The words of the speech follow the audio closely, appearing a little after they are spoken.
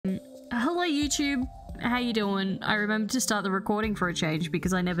YouTube. How you doing? I remember to start the recording for a change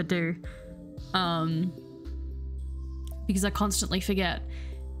because I never do. Because I constantly forget.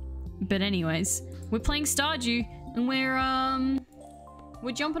 But anyways, we're playing Stardew and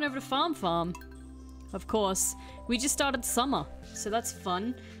we're jumping over to Farm. Of course. We just started summer, so that's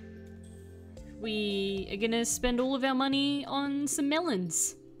fun. We are gonna spend all of our money on some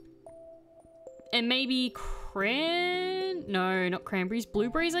melons. And maybe no, not cranberries.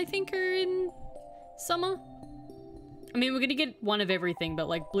 Blueberries, I think, are in summer. I mean, we're gonna get one of everything, but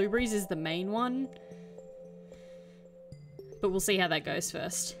like blueberries is the main one. But we'll see how that goes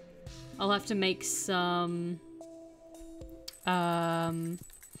first. I'll have to make some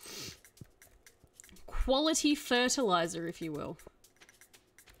quality fertilizer, if you will.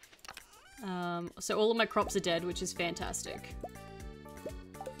 So all of my crops are dead, which is fantastic.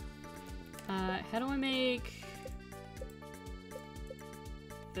 How do I make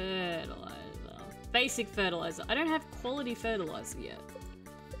fertilizer? Basic fertilizer. I don't have quality fertilizer yet.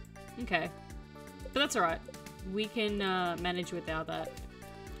 Okay. But that's alright. We can manage without that.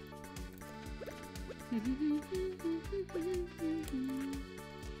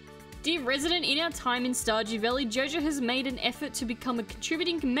 Dear resident, in our time in Stardew Valley, Jojo has made an effort to become a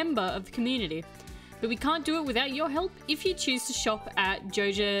contributing member of the community. But we can't do it without your help. If you choose to shop at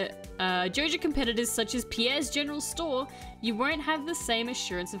Jojo competitors such as Pierre's General Store, you won't have the same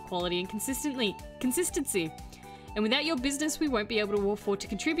assurance of quality and consistency. And without your business, we won't be able to afford to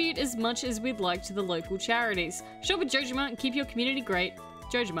contribute as much as we'd like to the local charities. Shop at Jojo Mart and keep your community great.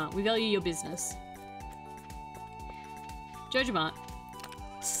 Jojo Mart, we value your business. Jojo Mart.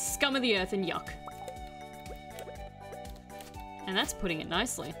 Scum of the earth and yuck. And that's putting it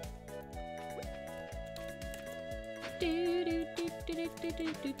nicely.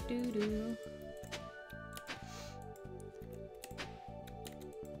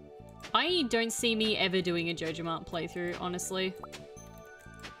 I don't see me ever doing a Jojo Mart playthrough, honestly.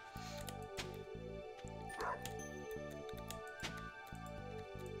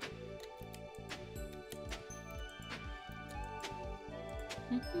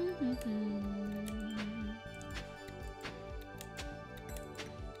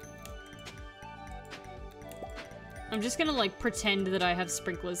 I'm just gonna like pretend that I have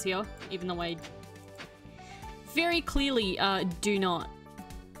sprinklers here, even though I very clearly do not.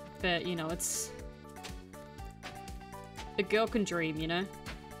 But, you know, it's... a girl can dream, you know?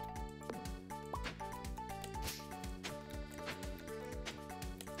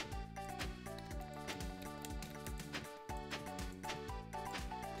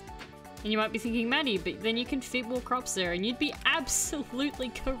 And you might be thinking, Maddie, but then you can fit more crops there, and you'd be absolutely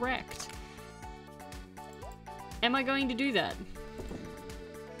correct. Am I going to do that?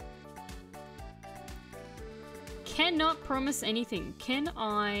 Cannot promise anything. Can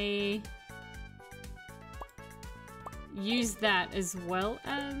I use that as well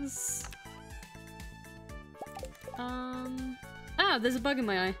as... Ah, there's a bug in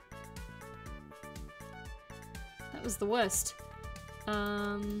my eye. That was the worst.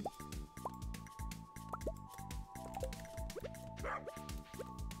 I'm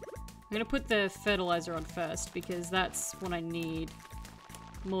gonna put the fertilizer on first because that's what I need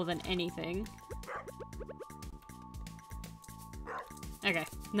more than anything. Okay,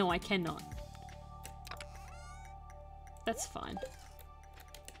 no, I cannot. That's fine.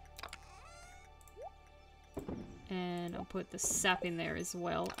 And I'll put the sap in there as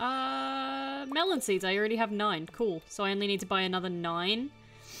well. Melon seeds, I already have 9. Cool. So I only need to buy another 9.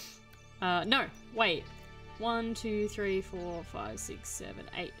 No, wait. 1, 2, 3, 4, 5, 6, 7,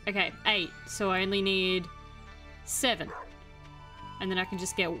 8. Okay, 8. So I only need 7. And then I can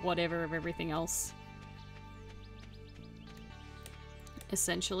just get whatever of everything else.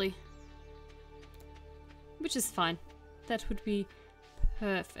 Essentially. Which is fine. That would be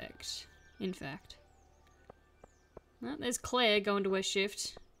perfect, in fact. Well, there's Claire going to her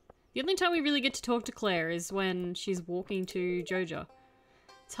shift. The only time we really get to talk to Claire is when she's walking to Jojo.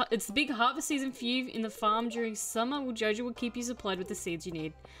 It's the big harvest season for you in the farm during summer. Well, Jojo will keep you supplied with the seeds you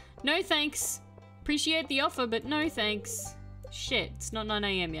need. No thanks. Appreciate the offer, but no thanks. Shit, it's not 9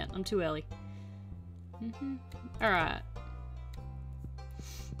 AM yet. I'm too early. Alright.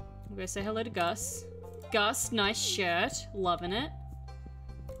 I'm gonna say hello to Gus. Gus, nice shirt. Loving it.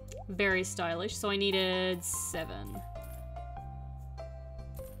 Very stylish. So I needed 7.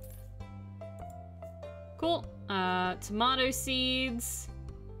 Cool. Tomato seeds.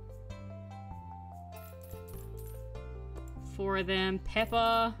 4 of them.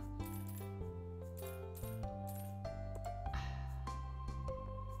 Pepper.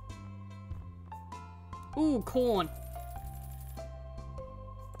 Ooh, corn.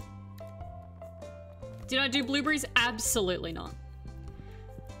 Did I do blueberries? Absolutely not.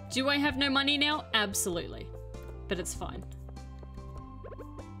 Do I have no money now? Absolutely. But it's fine.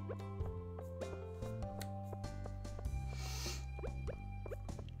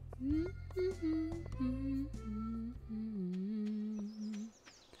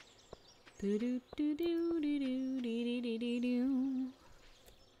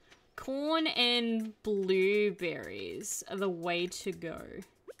 Corn and blueberries are the way to go.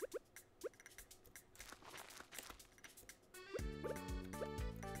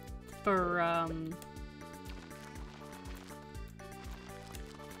 For,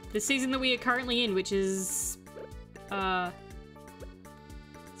 the season that we are currently in, which is,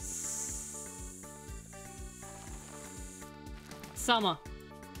 summer.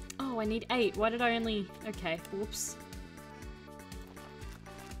 Oh, I need 8. Why did I only... Okay, whoops.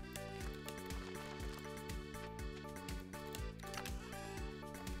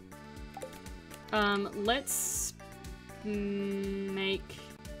 Let's make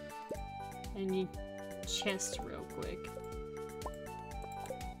a new chest real quick.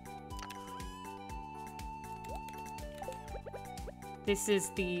 This is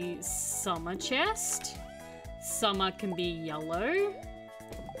the summer chest. Summer can be yellow.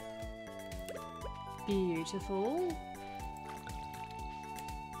 Beautiful.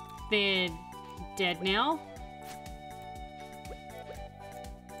 They're dead now.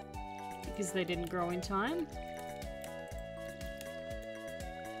 Because they didn't grow in time.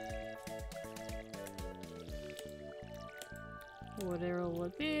 Water all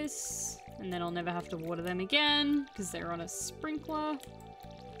of this. And then I'll never have to water them again because they're on a sprinkler.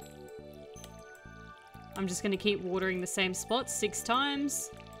 I'm just going to keep watering the same spot 6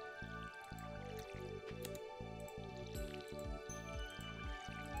 times.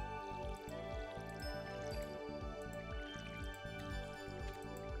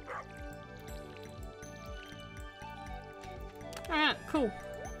 Alright, cool.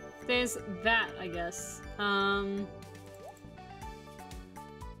 There's that, I guess.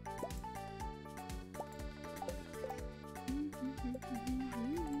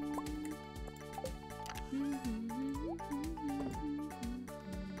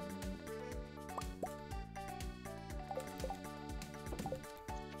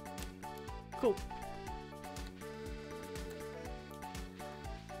 Cool.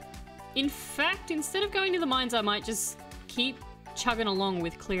 In fact, instead of going to the mines, I might just keep chugging along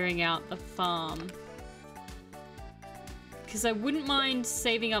with clearing out the farm. Because I wouldn't mind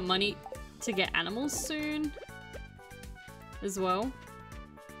saving up money to get animals soon as well.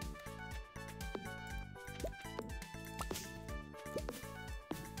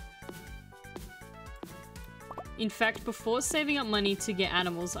 In fact, before saving up money to get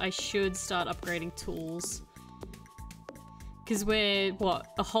animals, I should start upgrading tools. Because we're, what,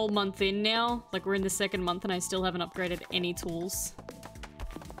 a whole month in now? Like, we're in the 2nd month and I still haven't upgraded any tools.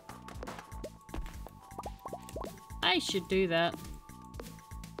 I should do that.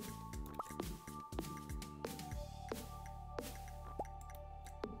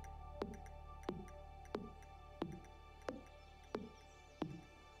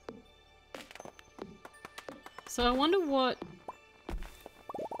 So I wonder what...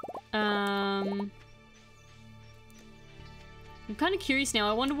 I'm kind of curious now.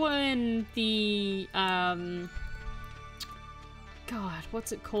 I wonder when the... God,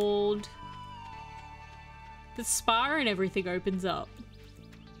 what's it called? The spa and everything opens up.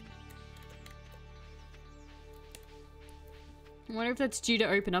 I wonder if that's due to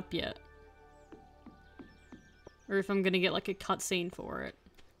open up yet. Or if I'm gonna get like a cutscene for it.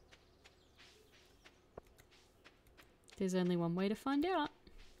 There's only one way to find out.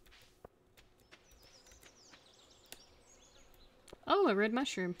 Oh, a red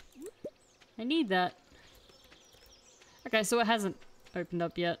mushroom. I need that. Okay, so it hasn't opened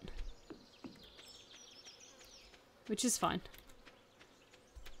up yet. Which is fine.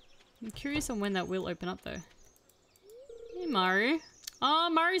 I'm curious on when that will open up though. Hey, Maru. Oh,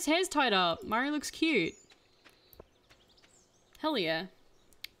 Maru's hair's tied up. Maru looks cute. Hell yeah.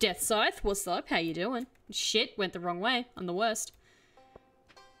 Death Scythe, what's up? How you doing? Shit, went the wrong way. I'm the worst.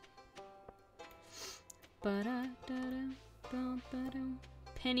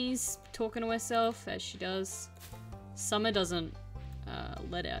 Penny's talking to herself, as she does. Summer doesn't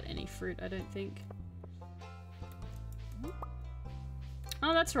let out any fruit, I don't think.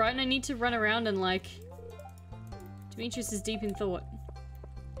 Oh, that's right, and I need to run around and, like... Demetrius is deep in thought.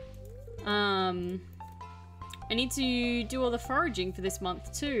 I need to do all the foraging for this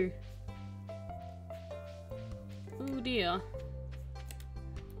month, too. Oh dear.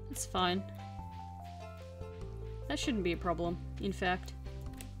 That's fine. That shouldn't be a problem, in fact.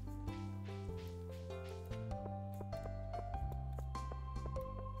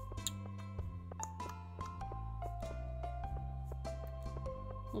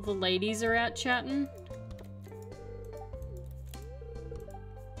 All the ladies are out chatting.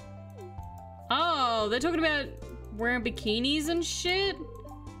 Oh, they're talking about wearing bikinis and shit?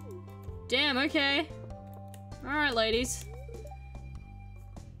 Damn, okay. Alright, ladies.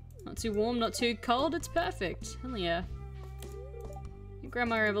 Not too warm, not too cold, it's perfect. Hell yeah.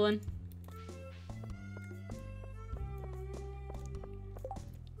 Grandma Evelyn.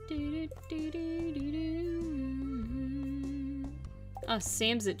 Oh,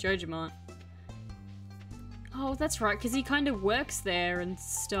 Sam's at Jojamart. Oh, that's right, because he kind of works there and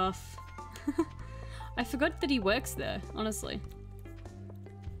stuff. I forgot that he works there, honestly.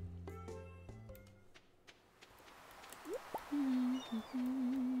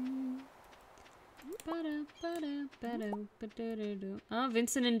 Oh,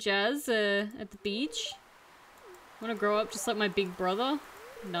 Vincent and Jazz at the beach. Want to grow up just like my big brother?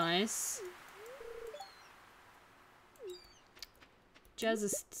 Nice. Jazz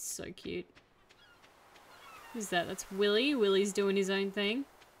is so cute. Who's that? That's Willy. Willy's doing his own thing.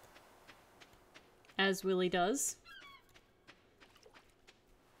 As Willy does.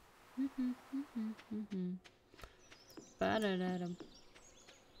 Ba-da-da-dum.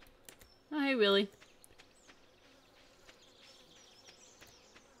 Oh, hey, Willy.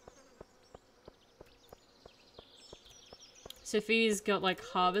 Sophia's got like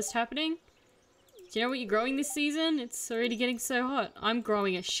harvest happening. Do you know what you're growing this season? It's already getting so hot. I'm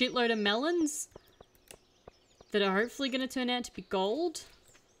growing a shitload of melons that are hopefully going to turn out to be gold.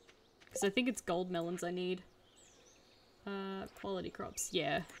 Because I think it's gold melons I need. Quality crops,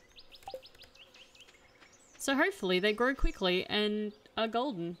 yeah. So hopefully they grow quickly and are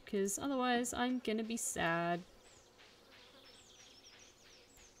golden, because otherwise I'm gonna be sad.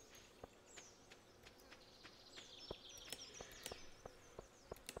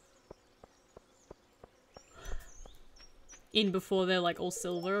 In before they're like all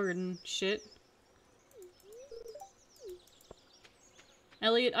silver and shit.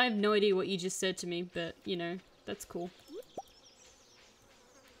 Elliot, I have no idea what you just said to me, but you know, that's cool.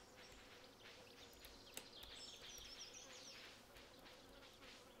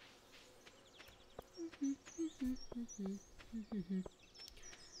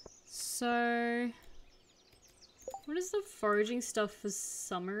 So, what is the foraging stuff for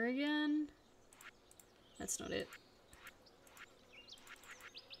summer again? That's not it.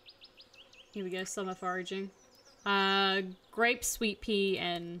 Here we go, summer foraging. Grape, sweet pea,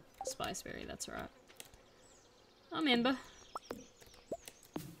 and spiceberry, that's right. I remember.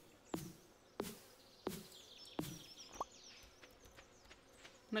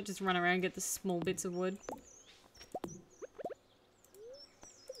 Might just run around and get the small bits of wood.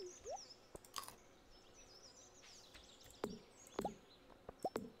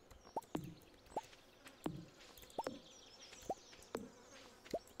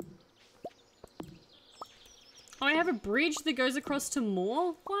 Oh, I have a bridge that goes across to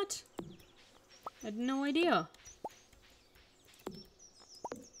more? What? I had no idea.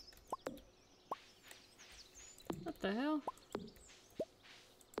 What the hell?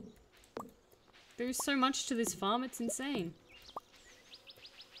 There's so much to this farm, it's insane.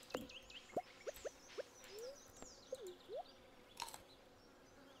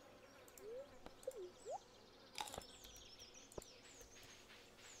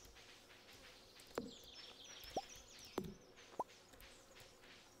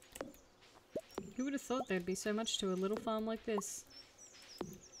 Who would have thought there'd be so much to a little farm like this?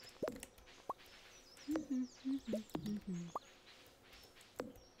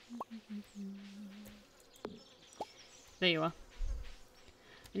 There you are.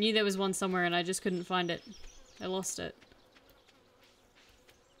 I knew there was one somewhere and I just couldn't find it. I lost it.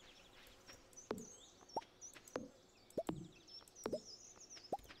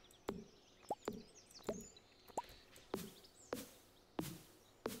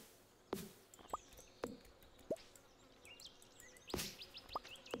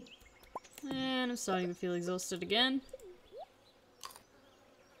 And I'm starting to feel exhausted again.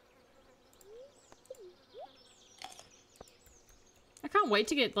 I can't wait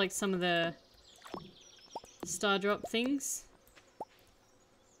to get like some of the star drop things.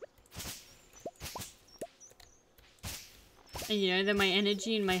 And you know, then my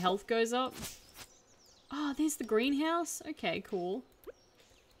energy and my health goes up. Oh, there's the greenhouse? Okay, cool.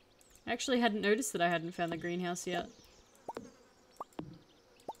 I actually hadn't noticed that I hadn't found the greenhouse yet.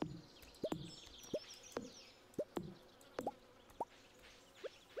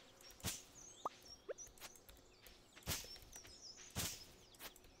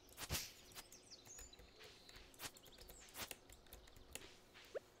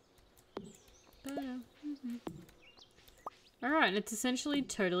 Alright, it's essentially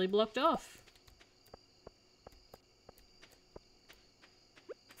totally blocked off.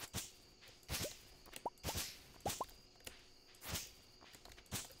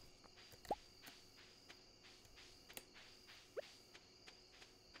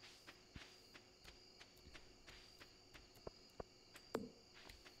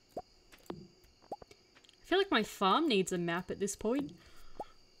 I feel like my farm needs a map at this point.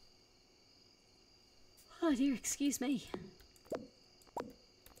 Oh dear, excuse me.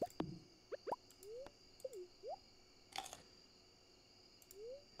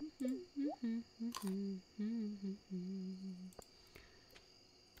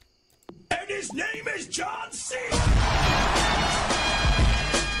 And his name is John C.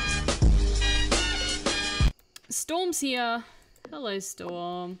 Storm's here. Hello,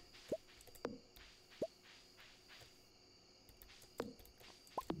 Storm.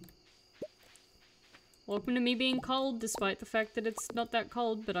 Welcome to me being cold, despite the fact that it's not that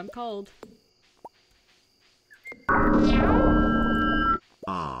cold, but I'm cold.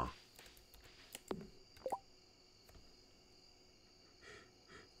 Ah.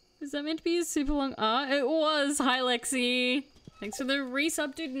 Is that meant to be a super long It was! Hi, Lexi! Thanks for the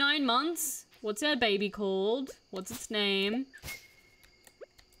resub, dude. 9 months. What's our baby called? What's its name?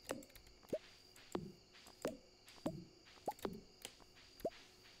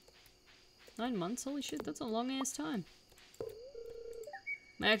 Nine months? Holy shit, that's a long ass time.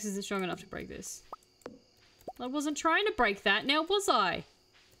 My axe isn't strong enough to break this. I wasn't trying to break that, now was I?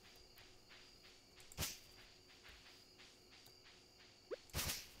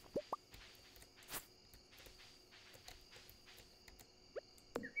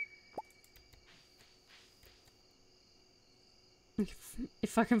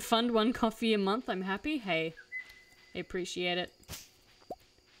 If I can fund 1 coffee a month, I'm happy. Hey, I appreciate it.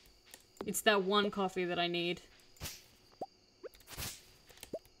 It's that 1 coffee that I need.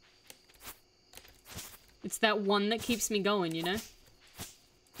 It's that one that keeps me going, you know?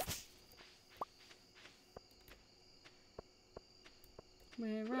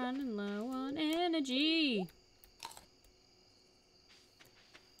 We're running low on energy.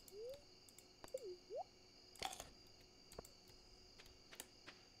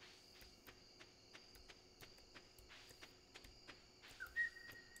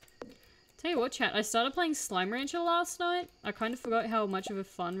 Tell you what, chat, I started playing Slime Rancher last night. I kind of forgot how much of a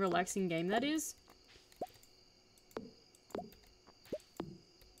fun, relaxing game that is.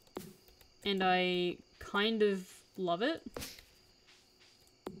 And I kind of love it.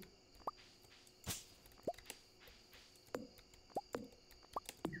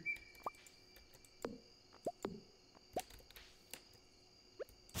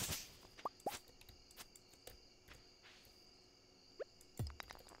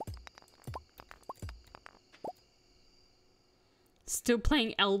 Still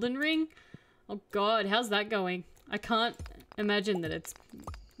playing Elden Ring? Oh god, how's that going? I can't imagine that it's,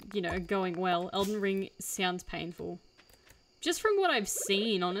 you know, going well. Elden Ring sounds painful. Just from what I've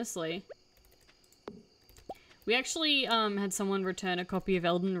seen, honestly. We actually had someone return a copy of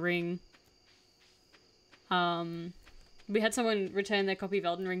Elden Ring. We had someone return their copy of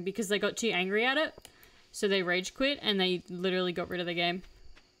Elden Ring because they got too angry at it. So they rage quit and they literally got rid of the game.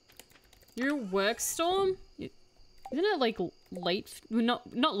 You're at work, Storm? Isn't it like late? Well,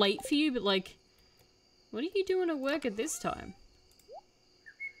 not late for you, but like, what are you doing at work at this time?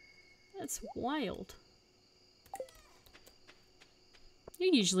 That's wild.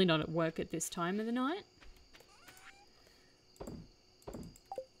 You're usually not at work at this time of the night.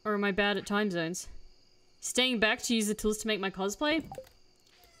 Or am I bad at time zones? Staying back to use the tools to make my cosplay?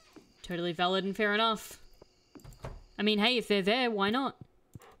 Totally valid and fair enough. I mean, hey, if they're there, why not?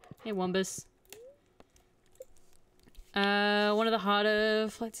 Hey, Wumbus. One of the harder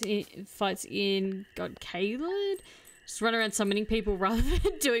fights in God Caelid? Just run around summoning people rather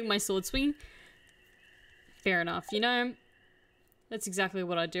than doing my sword swing. Fair enough, you know. That's exactly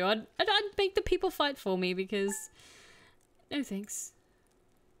what I'd do. I'd make the people fight for me because no thanks.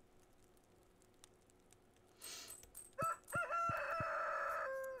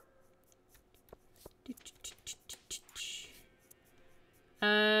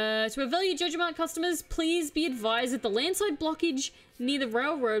 To our valued JojaMart customers, please be advised that the landslide blockage near the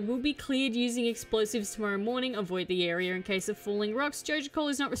railroad will be cleared using explosives tomorrow morning. Avoid the area in case of falling rocks. JojaCo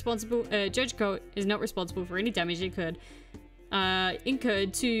is not responsible for any damage incurred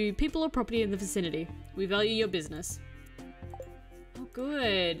to people or property in the vicinity. We value your business. Oh,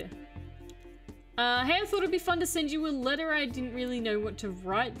 good. Hey, I thought it'd be fun to send you a letter. I didn't really know what to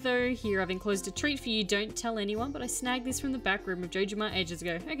write, though. Here, I've enclosed a treat for you. Don't tell anyone, but I snagged this from the back room of JojaMart ages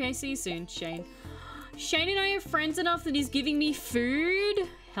ago. Okay, see you soon, Shane. Shane and I are friends enough that he's giving me food?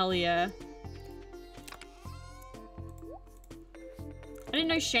 Hell yeah. I didn't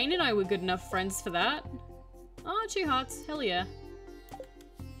know Shane and I were good enough friends for that. Oh, 2 hearts. Hell yeah.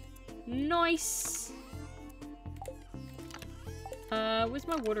 Nice. Where's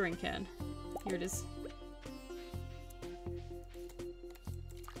my watering can? Here it is.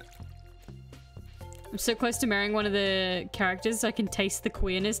 I'm so close to marrying one of the characters so I can taste the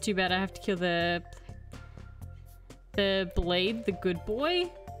queerness. Too bad I have to kill the Blade, the good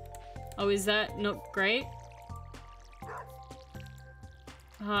boy. Oh, is that not great?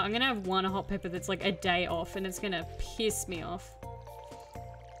 I'm gonna have one hot pepper that's like a day off and it's gonna piss me off.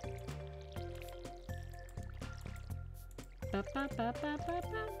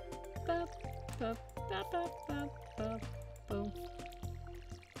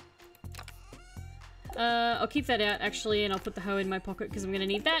 I'll keep that out actually and I'll put the hoe in my pocket because I'm gonna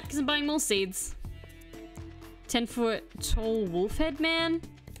need that because I'm buying more seeds. 10-foot tall wolf head man.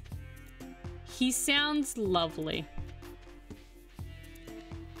 He sounds lovely.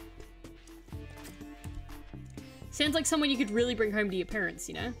 Sounds like someone you could really bring home to your parents,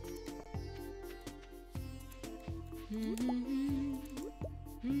 you know?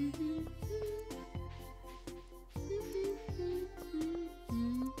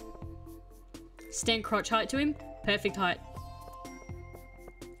 Stand crotch height to him. Perfect height.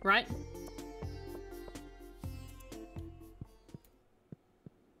 Right?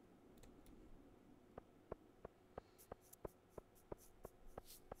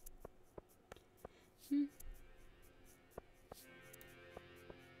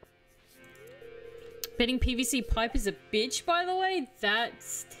 Betting PVC pipe is a bitch, by the way? That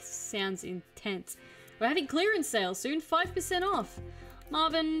sounds intense. We're having clearance sale soon, 5% off.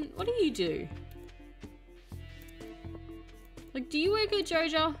 Marvin, what do you do? Like, do you work at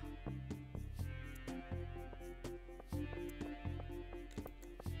Joja?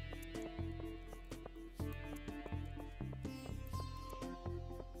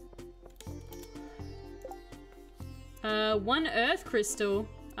 One earth crystal.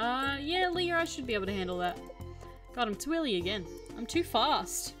 Yeah, Leah, I should be able to handle that. God, I'm too early again. I'm too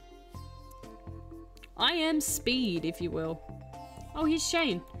fast. I am speed, if you will. Oh, here's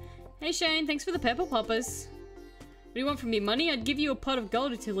Shane. Hey, Shane, thanks for the pepper poppers. What do you want from me, money? I'd give you a pot of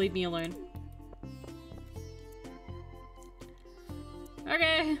gold to leave me alone.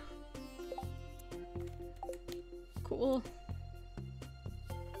 Okay. Cool.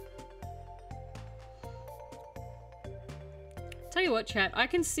 Tell you what, chat, I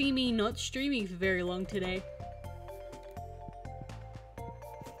can see me not streaming for very long today.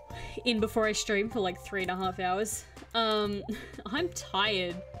 In before I stream for like 3.5 hours. I'm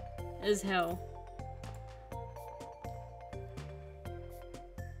tired as hell.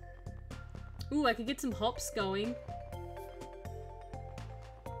 Ooh, I could get some hops going.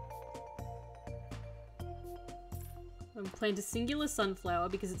 I'm plant a singular sunflower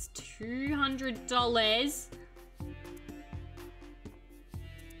because it's $200.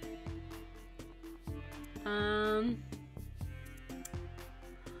 I'm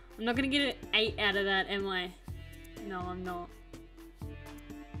not gonna get an 8 out of that, am I? No, I'm not.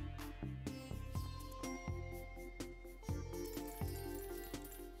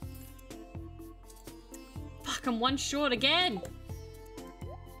 Fuck, I'm one short again.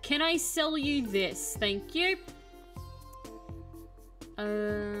 Can I sell you this? Thank you.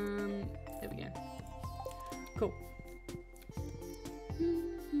 There we go. Cool.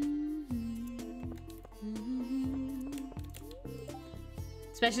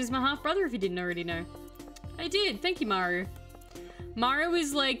 Especially as my half-brother, if you didn't already know. I did. Thank you, Maru. Maru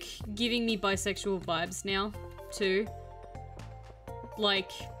is, like, giving me bisexual vibes now, too.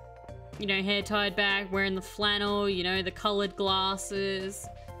 Like, you know, hair tied back, wearing the flannel, you know, the colored glasses.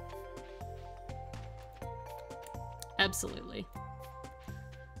 Absolutely.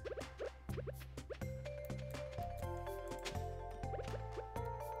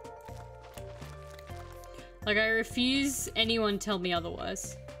 Like, I refuse anyone tell me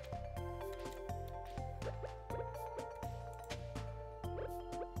otherwise.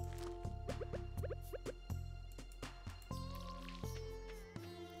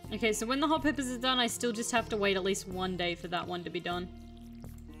 Okay, so when the hot peppers are done, I still just have to wait at least 1 day for that one to be done.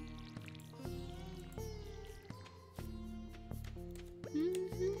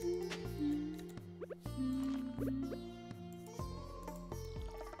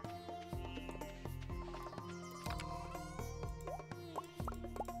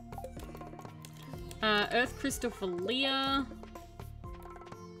 Earth crystal for Leah.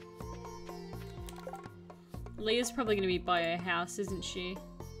 Leah's probably going to be by her house, isn't she?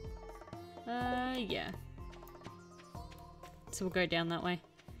 Yeah. So we'll go down that way.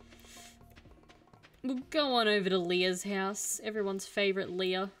 We'll go on over to Leah's house. Everyone's favorite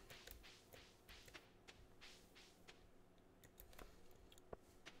Leah.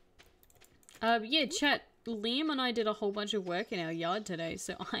 Yeah, chat. Liam and I did a whole bunch of work in our yard today,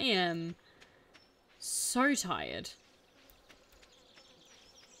 so I am so tired.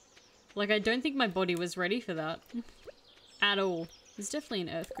 Like, I don't think my body was ready for that. At all. It's definitely an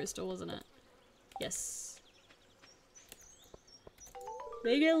earth crystal, wasn't it? Yes.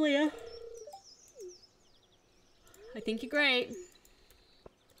 There you go, Leah. I think you're great.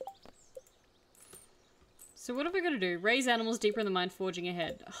 So what have I got to do? Raise animals deeper in the mine, forging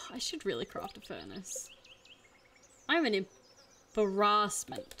ahead. Oh, I should really craft a furnace. I'm an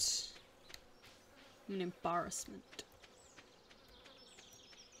embarrassment. I'm an embarrassment.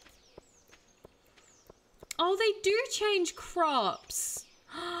 Oh, they do change crops.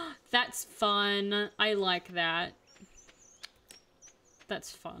 That's fun. I like that.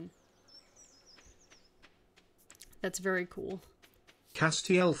 That's fun. That's very cool.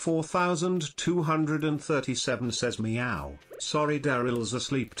 Castiel 4237 says meow. Sorry, Daryl's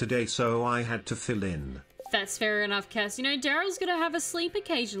asleep today, so I had to fill in. That's fair enough, Cass. You know, Daryl's gonna have a sleep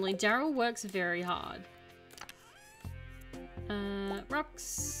occasionally. Daryl works very hard.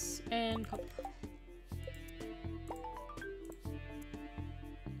 Rocks and copper.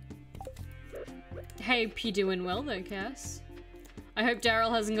 Hope you're doing well though, Cass. I hope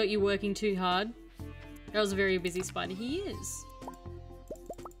Daryl hasn't got you working too hard. Daryl's a very busy spider. He is.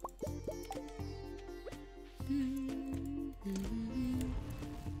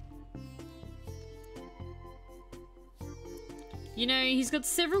 You know, he's got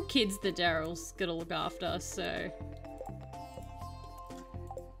several kids that Daryl's gotta look after, so...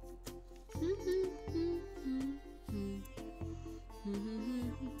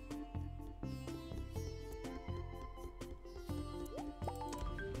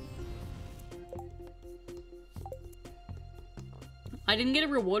 I didn't get a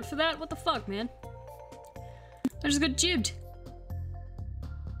reward for that? What the fuck, man? I just got jibbed.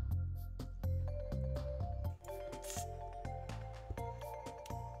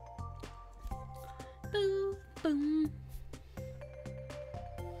 Boom, boom.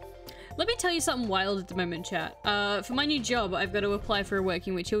 Let me tell you something wild at the moment, chat. For my new job, I've got to apply for a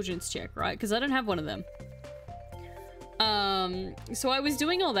working with children's check, right? Because I don't have one of them. So I was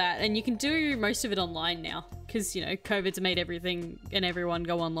doing all that, and you can do most of it online now. Because, you know, COVID's made everything and everyone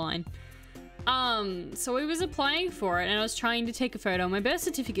go online. So I was applying for it, and I was trying to take a photo of my birth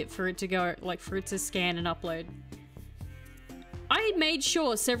certificate for it to go, like, for it to scan and upload. I had made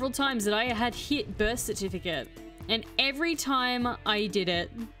sure several times that I had hit birth certificate, and every time I did it,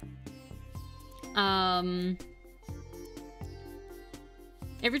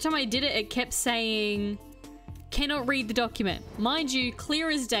 it kept saying, cannot read the document. Mind you, clear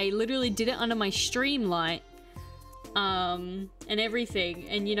as day, literally did it under my stream light, and everything,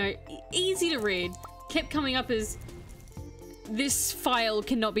 and you know, easy to read, kept coming up as this file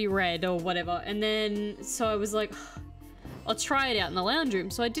cannot be read or whatever. And then so I was like, I'll try it out in the lounge room.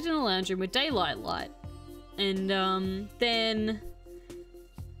 So I did it in the lounge room with daylight light, and then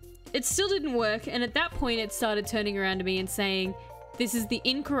it still didn't work. And at that point it started turning around to me and saying, this is the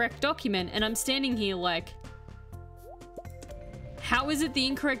incorrect document. And I'm standing here like, how is it the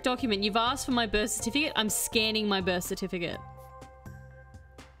incorrect document? You've asked for my birth certificate. I'm scanning my birth certificate.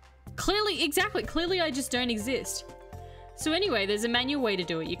 Clearly, exactly. Clearly, I just don't exist. So anyway, there's a manual way to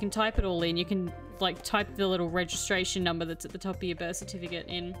do it. You can type it all in. You can, like, type the little registration number that's at the top of your birth certificate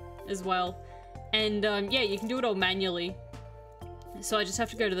in as well. And, yeah, you can do it all manually. So I just have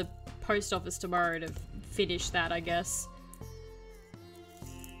to go to the post office tomorrow to finish that, I guess.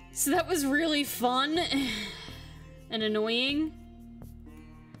 So that was really fun and annoying.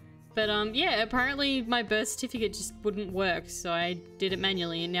 But, yeah, apparently my birth certificate just wouldn't work, so I did it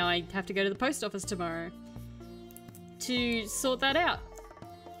manually, and now I have to go to the post office tomorrow to sort that out.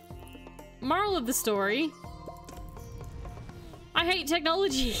 Moral of the story, I hate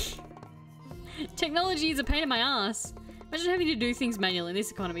technology. Technology is a pain in my ass. Imagine having to do things manually in this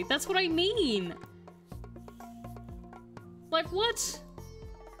economy. That's what I mean. Like, what?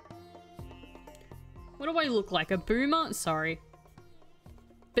 What do I look like? A boomer? Sorry.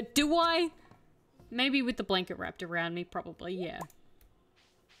 But do I? Maybe with the blanket wrapped around me, probably, yeah.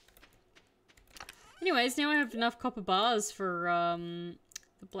 Anyways, now I have enough copper bars for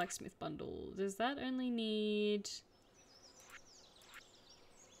the blacksmith bundle. Does that only need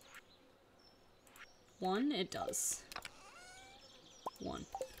one? It does. One.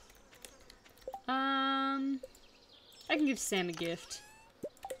 I can give Sam a gift.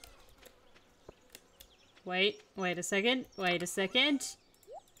 Wait a second. Wait a second.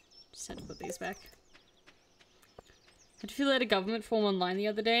 Just had to put these back. I had to fill out a government form online the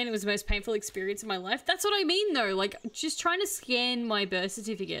other day and it was the most painful experience of my life. That's what I mean though, like just trying to scan my birth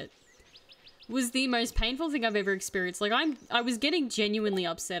certificate was the most painful thing I've ever experienced. Like I was getting genuinely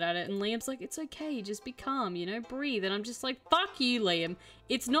upset at it and Liam's like, it's okay, just be calm, you know, breathe. And I'm just like, fuck you, Liam.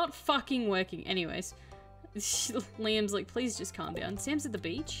 It's not fucking working. Anyways, Liam's like, please just calm down. Sam's at the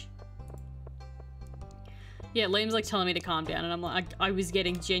beach. Yeah, Liam's like telling me to calm down and I'm like, I was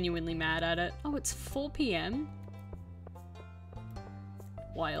getting genuinely mad at it. Oh, it's 4 PM.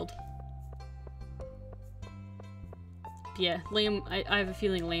 Wild. Yeah, Liam, I have a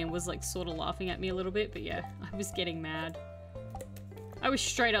feeling Liam was like sort of laughing at me a little bit, but yeah, I was getting mad. I was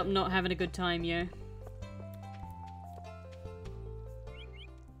straight up not having a good time, yo.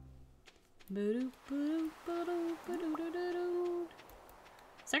 Is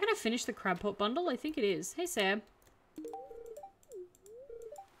that gonna finish the crab pot bundle? I think it is. Hey, Sam.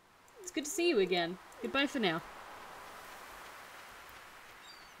 It's good to see you again. Goodbye for now.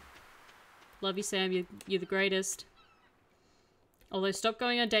 Love you, Sam. You're the greatest. Although, stop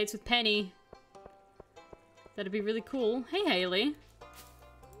going on dates with Penny. That'd be really cool. Hey, Haley.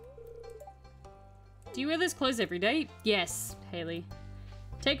 Do you wear those clothes every day? Yes, Haley.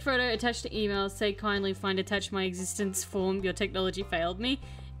 Take photo, attach to email, say kindly, find attach my existence form, your technology failed me.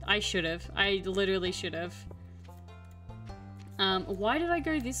 I should have. I literally should have. Why did I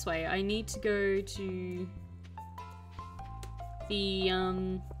go this way? I need to go to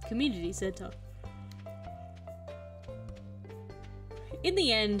the, community center. In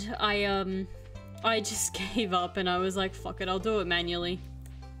the end, I just gave up and I was like, fuck it, I'll do it manually.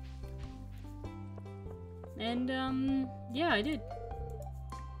 And, yeah, I did.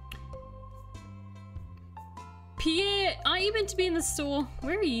 Pierre, aren't you meant to be in the store?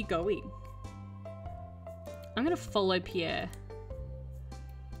 Where are you going? I'm gonna follow Pierre.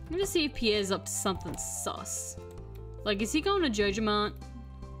 I'm gonna see if Pierre's up to something sus. Like, is he going to Joja Mart?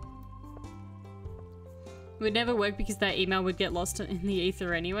 It would never work because that email would get lost in the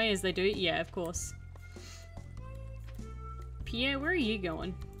ether anyway, as they do. Yeah, of course. Pierre, where are you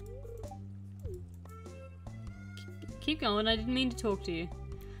going? Keep going, I didn't mean to talk to you.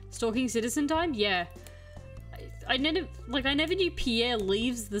 Stalking citizen time? Yeah. I never knew Pierre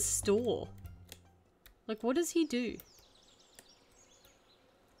leaves the store. Like, what does he do?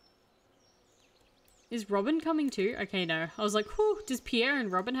 Is Robin coming too? Okay, no. I was like, whew, does Pierre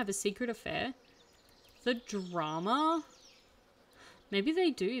and Robin have a secret affair? The drama? Maybe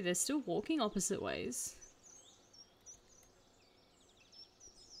they do. They're still walking opposite ways.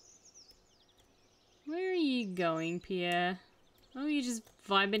 Where are you going, Pierre? Oh, you're just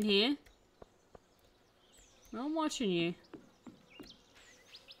vibing here? I'm watching you.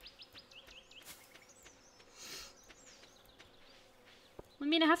 I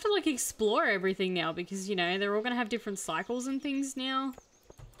mean, I have to, like, explore everything now because, you know, they're all gonna have different cycles and things now.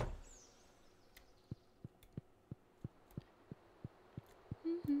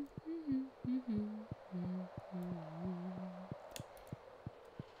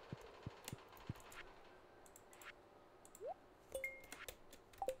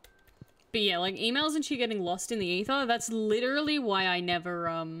 But yeah, like, emails and shit getting lost in the ether, that's literally why I never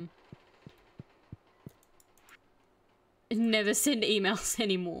send emails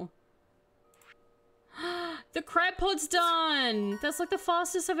anymore. The crab pot's done! That's like the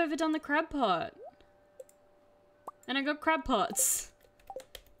fastest I've ever done the crab pot. And I got crab pots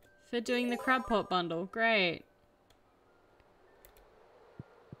for doing the crab pot bundle. Great.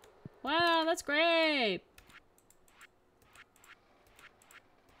 Wow, that's great!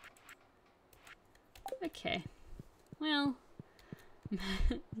 Okay. Well.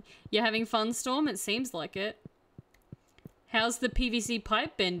 You're having fun, Storm? It seems like it. How's the PVC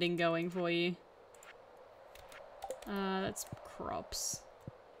pipe bending going for you? That's crops.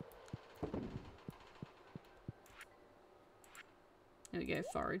 There we go,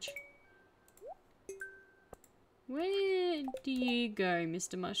 forage. Where do you go,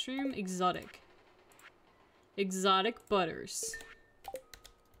 Mr. Mushroom? Exotic. Exotic butters.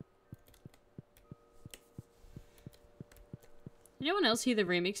 Anyone else hear the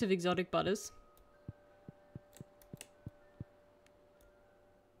remix of Exotic Butters?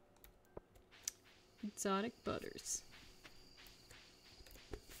 Exotic Butters.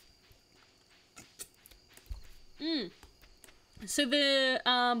 So the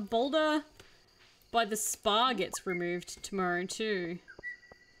boulder by the spa gets removed tomorrow too.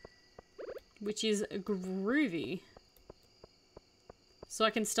 Which is groovy. So I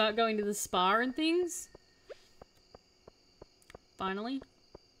can start going to the spa and things. Finally.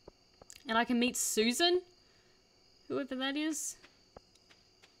 And I can meet Susan. Whoever that is.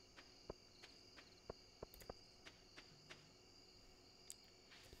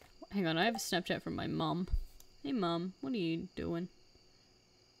 Hang on, I have a Snapchat from my mum. Hey mum, what are you doing?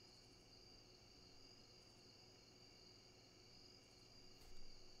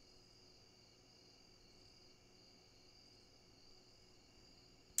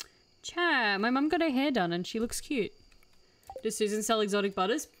 Chat, my mum got her hair done and she looks cute. Does Susan sell exotic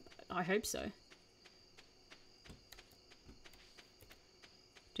butters? I hope so.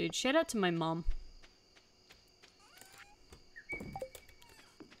 Dude, shout out to my mum.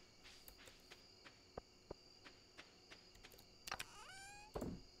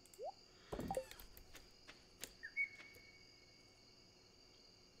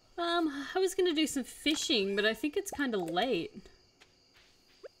 I was gonna do some fishing, but I think it's kind of late.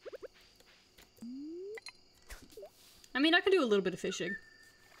 I mean, I could do a little bit of fishing.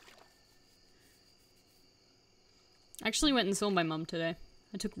 I actually went and saw my mum today.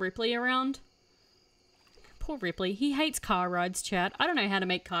 I took Ripley around. Poor Ripley. He hates car rides, chat. I don't know how to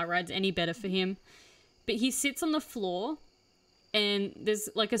make car rides any better for him. But he sits on the floor, and there's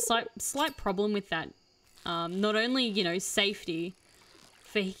like a slight problem with that. Not only, you know, safety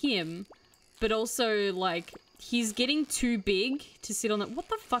for him, but also, like, he's getting too big to sit on the— what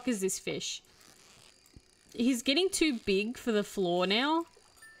the fuck is this fish? He's getting too big for the floor now.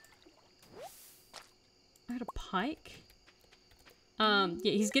 I got a pike. Yeah,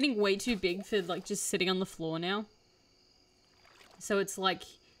 he's getting way too big for, like, just sitting on the floor now. So it's like,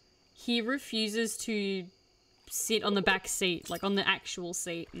 he refuses to sit on the back seat, like on the actual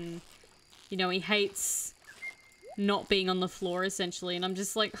seat, and, you know, he hates not being on the floor, essentially, and I'm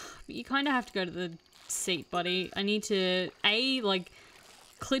just like, you kind of have to go to the seat, buddy. I need to, A, like,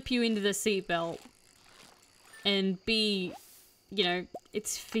 clip you into the seatbelt, and B, you know,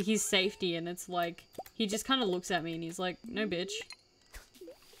 it's for his safety, and it's like, he just kind of looks at me and he's like, no bitch.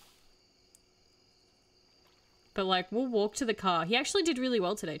 But, like, we'll walk to the car. He actually did really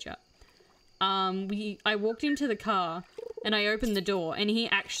well today, chat. I walked into the car, and I opened the door, and he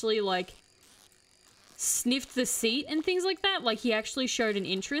actually, like, sniffed the seat and things like that. Like, he actually showed an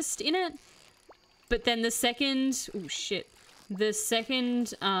interest in it. But then the second— oh, shit. The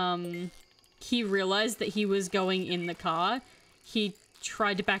second, he realized that he was going in the car, he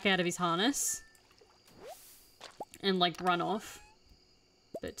tried to back out of his harness and, like, run off.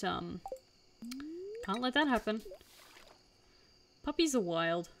 But, can't let that happen. Puppies are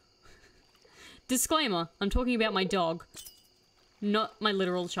wild. Disclaimer, I'm talking about my dog, not my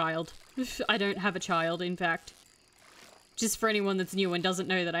literal child. I don't have a child, in fact. Just for anyone that's new and doesn't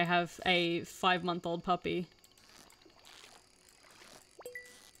know that I have a 5-month-old puppy.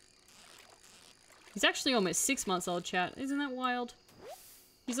 He's actually almost 6 months old, chat. Isn't that wild?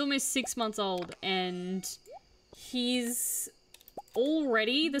 He's almost 6 months old, and he's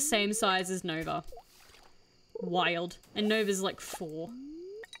already the same size as Nova. Wild. And Nova's like 4.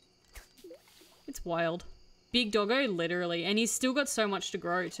 It's wild. Big doggo, literally. And he's still got so much to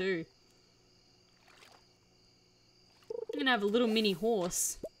grow, too. I'm gonna have a little mini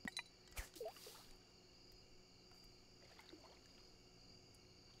horse.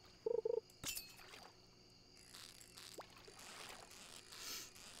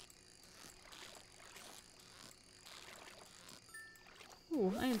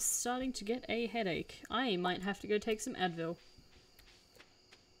 Ooh, I am starting to get a headache. I might have to go take some Advil.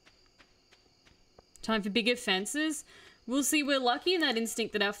 Time for bigger fences. We'll see. We're lucky in that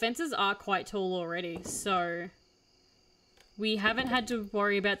instinct that our fences are quite tall already, so we haven't had to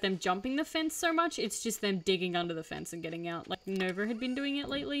worry about them jumping the fence so much. It's just them digging under the fence and getting out. Like Nova had been doing it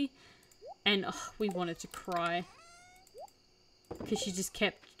lately, and we wanted to cry because she just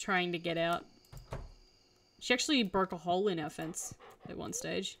kept trying to get out. She actually broke a hole in our fence at one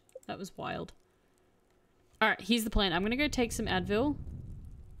stage. That was wild. Alright, here's the plan. I'm gonna go take some Advil.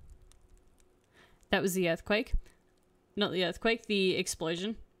 That was the earthquake. Not the earthquake, the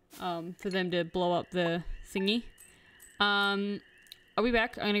explosion. For them to blow up the thingy. I'll be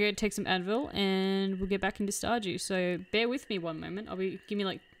back. I'm gonna go take some Advil and we'll get back into Stardew. So bear with me one moment. Give me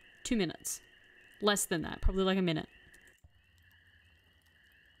like 2 minutes. Less than that, probably like a minute.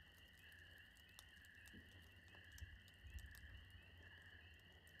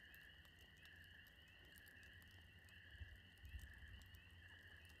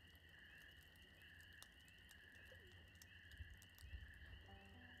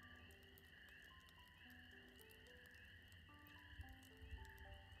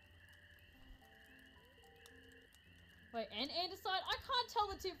 Wait, and andesite? I can't tell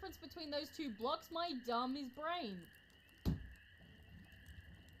the difference between those two blocks. My dumb is brain.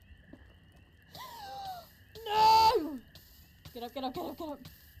 No! No! Get up, get up, get up, get up.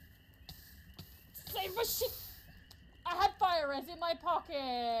 Save my shit! I had fire res in my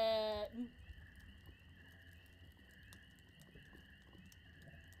pocket!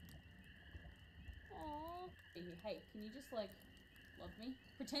 Aww. Hey, can you just, like, love me?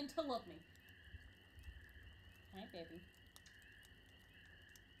 Pretend to love me. Hey, baby.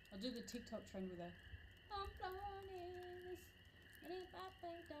 I'll do the TikTok trend with her. I'm flawless.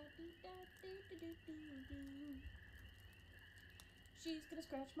 She's gonna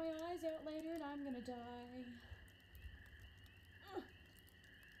scratch my eyes out later and I'm gonna die.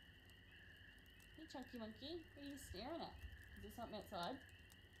 Hey, chunky monkey. What are you staring at? Is there something outside?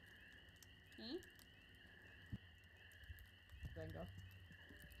 Hmm? Rengar.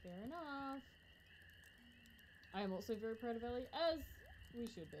 Fair enough. I am also very proud of Ellie, as we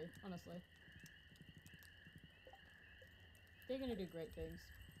should be, honestly. They're gonna do great things.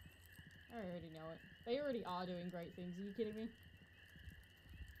 I already know it. They already are doing great things. Are you kidding me?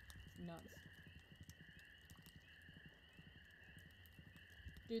 It's nuts.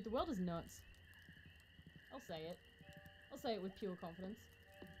 Dude, the world is nuts. I'll say it. I'll say it with pure confidence.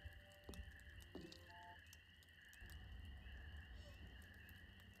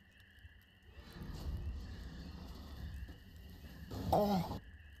 Oh.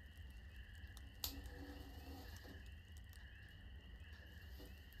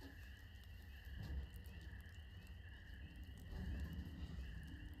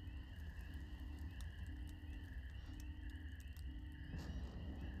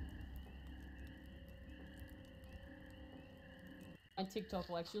 My TikTok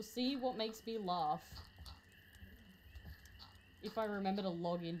likes, you'll see what makes me laugh if I remember to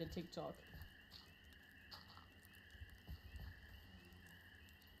log into TikTok.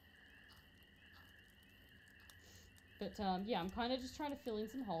 But yeah, I'm kind of just trying to fill in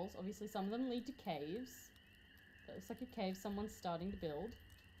some holes. Obviously some of them lead to caves. That looks like a cave someone's starting to build.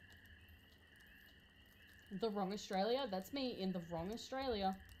 The wrong Australia? That's me in the wrong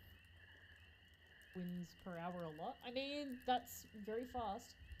Australia. Winds per hour a lot. I mean, that's very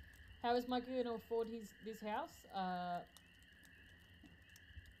fast. How is Mike going to afford this house?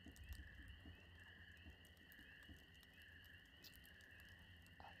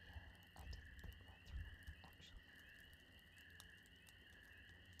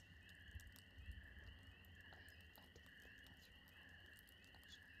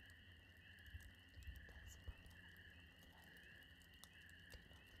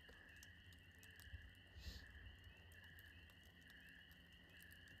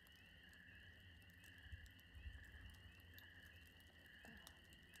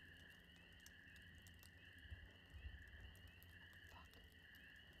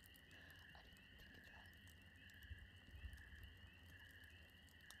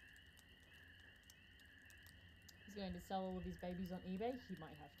 He's going to sell all of his babies on eBay. He might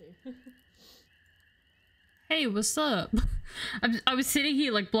have to. Hey, what's up? I was sitting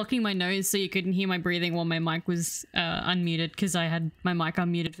here like blocking my nose so you couldn't hear my breathing while my mic was unmuted, because I had my mic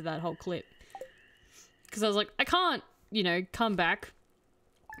unmuted for that whole clip. Because I was like, I can't, you know, come back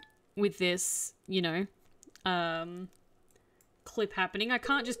with this, you know, clip happening. I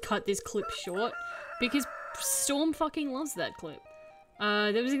can't just cut this clip short because Storm fucking loves that clip.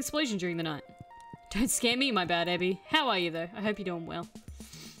 There was an explosion during the night. Don't scare me, my bad Abby. How are you though? I hope you're doing well.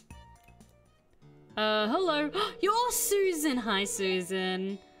 Hello. You're Susan! Hi,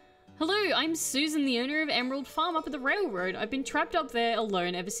 Susan. Hello, I'm Susan, the owner of Emerald Farm up at the railroad. I've been trapped up there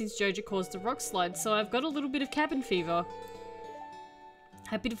alone ever since Joja caused the rock slide, so I've got a little bit of cabin fever.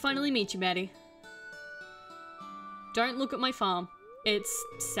 Happy to finally meet you, Maddie. Don't look at my farm. It's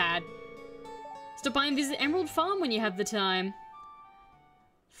sad. Stop by and visit Emerald Farm when you have the time.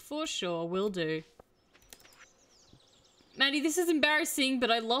 For sure, will do. Maddie, this is embarrassing, but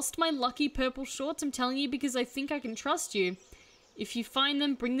I lost my lucky purple shorts. I'm telling you because I think I can trust you. If you find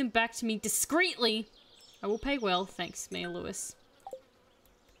them, bring them back to me discreetly. I will pay well. Thanks, Mia Lewis.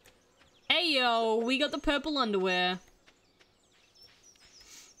 Hey, yo, we got the purple underwear.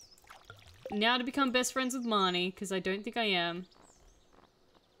 Now to become best friends with Marnie, because I don't think I am.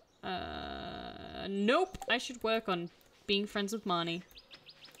 Nope. I should work on being friends with Marnie.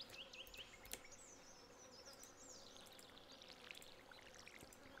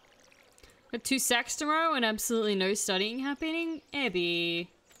 Got 2 sacks tomorrow and absolutely no studying happening? Abby.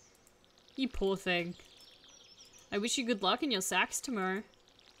 You poor thing. I wish you good luck in your sacks tomorrow.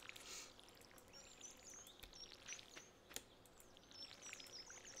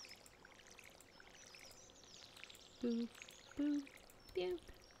 Boop, boop, boop.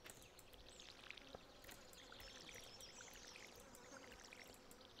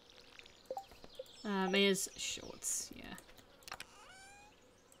 Maya's shorts, yeah.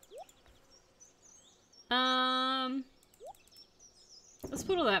 Let's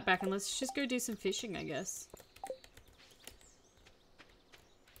put all that back and let's just go do some fishing, I guess.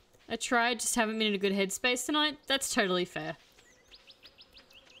 I tried, just haven't been in a good headspace tonight. That's totally fair.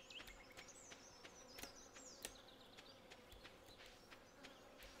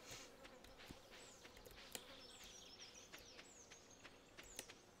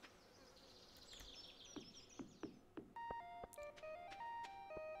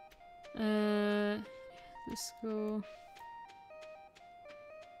 Let's go.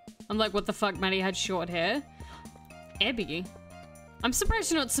 I'm like, what the fuck, Maddie had short hair? Abby. I'm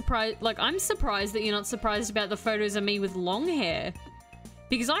surprised you're not surprised. Like, I'm surprised that you're not surprised about the photos of me with long hair.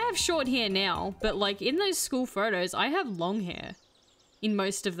 Because I have short hair now, but like in those school photos, I have long hair. In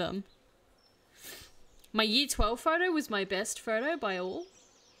most of them. My year 12 photo was my best photo by all.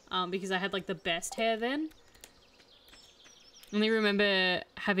 Because I had like the best hair then. I only remember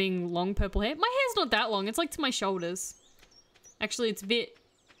having long purple hair. My hair's not that long. It's like to my shoulders. Actually, it's a bit...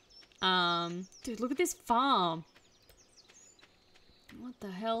 dude, look at this farm. What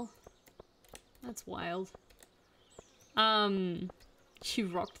the hell? That's wild. You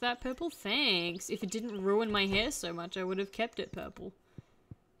rocked that purple? Thanks. If it didn't ruin my hair so much, I would have kept it purple.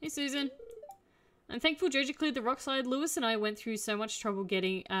 Hey, Susan. I'm thankful Jojo cleared the rock slide. Lewis and I went through so much trouble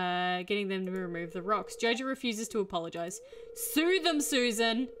getting them to remove the rocks. Jojo refuses to apologize. Sue them,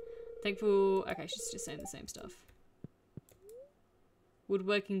 Susan! Thankful... Okay, she's just saying the same stuff.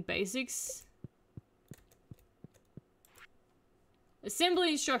 Woodworking basics.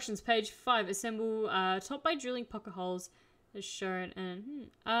 Assembly instructions, page 5. Assemble top by drilling pocket holes as shown. And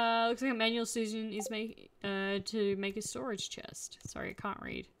looks like a manual Susan is to make a storage chest. Sorry, I can't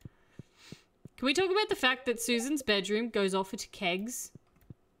read. Can we talk about the fact that Susan's bedroom goes off into kegs?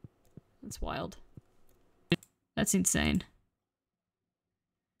 That's wild. That's insane.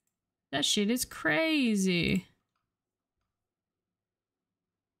 That shit is crazy.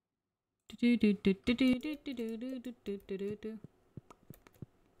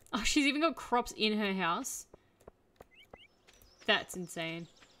 Oh, she's even got crops in her house. That's insane.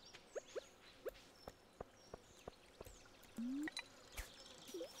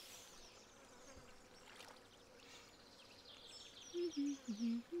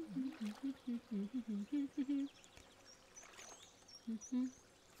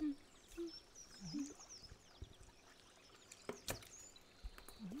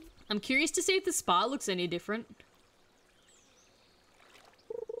 I'm curious to see if the spa looks any different.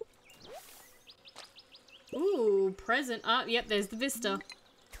 Ooh, present. Ah, yep, there's the vista.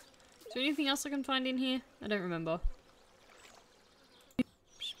 Is there anything else I can find in here? I don't remember.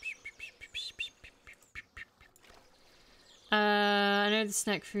 I know the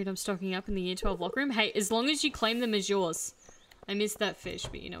snack food I'm stocking up in the year 12 locker room. Hey, as long as you claim them as yours. I missed that fish,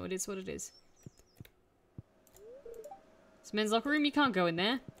 but you know, it is what it is. It's men's locker room, you can't go in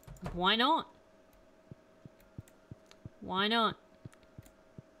there. Why not? Why not?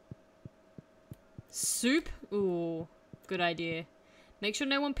 Soup? Ooh, good idea. Make sure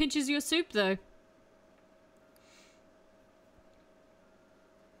no one pinches your soup, though.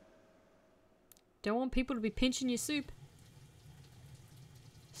 Don't want people to be pinching your soup.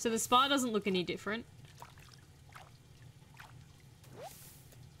 So the spa doesn't look any different.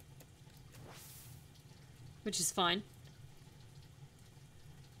 Which is fine.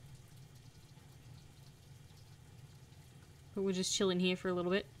 But we'll just chill in here for a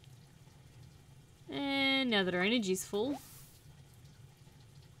little bit. And now that our energy's full,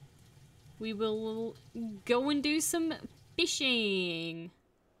 we will go and do some fishing.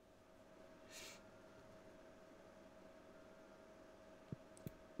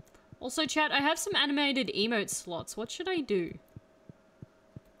 Also, chat, I have some animated emote slots. What should I do?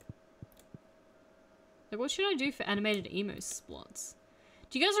 Like, what should I do for animated emote slots?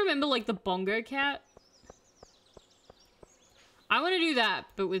 Do you guys remember, like, the bongo cat? I want to do that,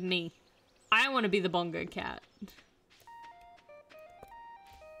 but with me. I want to be the bongo cat.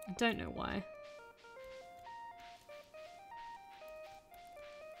 I don't know why.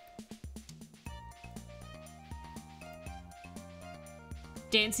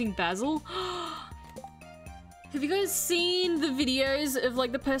 Dancing Basil? Have you guys seen the videos of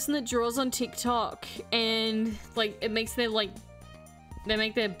like the person that draws on TikTok and like it makes their like they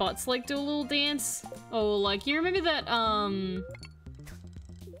make their butts like do a little dance? Or like you remember that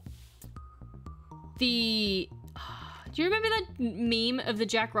do you remember that meme of the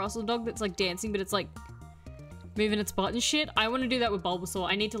Jack Russell dog that's like dancing but it's like moving its butt and shit? I want to do that with Bulbasaur.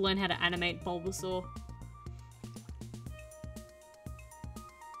 I need to learn how to animate Bulbasaur.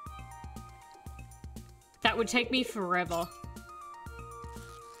 That would take me forever.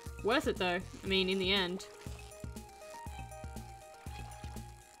 Worth it though. I mean, in the end.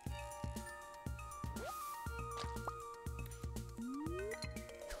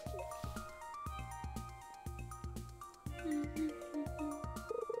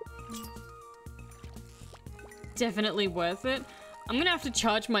 Definitely worth it. I'm gonna have to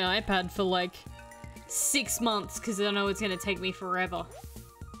charge my iPad for like 6 months because I know it's gonna take me forever.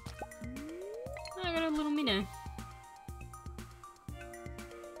 I got a little minnow.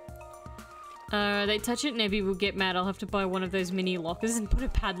 They touch it and Evie will get mad. I'll have to buy one of those mini lockers and put a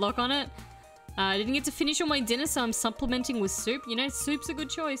padlock on it. I didn't get to finish all my dinner, so I'm supplementing with soup. You know, soup's a good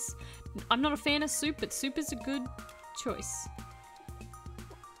choice. I'm not a fan of soup, but soup is a good choice.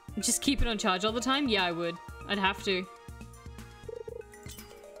 Just keep it on charge all the time? Yeah, I would. I'd have to.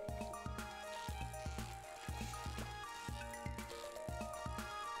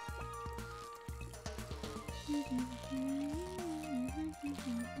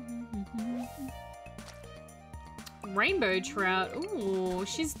 Rainbow trout. Ooh,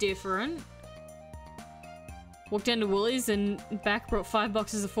 she's different. Walked down to Woolies and back, brought 5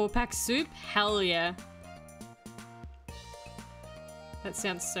 boxes of 4-pack soup. Hell yeah. That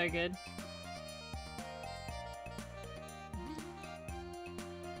sounds so good.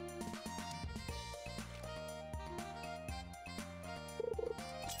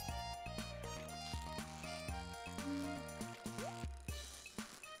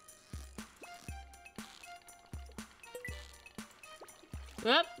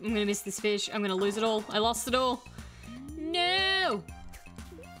 Oh, I'm gonna miss this fish. I'm gonna lose it all. I lost it all. No!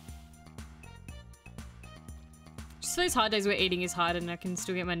 Just those hard days where eating is hard and I can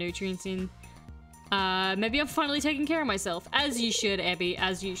still get my nutrients in. Maybe I'm finally taking care of myself. As you should, Abby.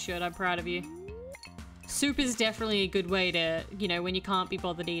 As you should. I'm proud of you. Soup is definitely a good way to, you know, when you can't be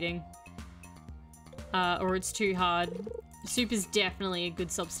bothered eating. Or it's too hard. Soup is definitely a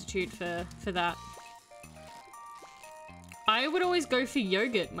good substitute for that. I would always go for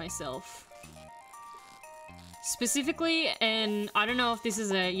yogurt myself. Specifically, and I don't know if this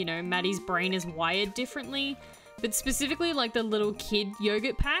is a, you know, Maddie's brain is wired differently, but specifically like the little kid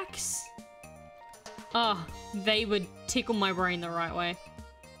yogurt packs. Oh, they would tickle my brain the right way.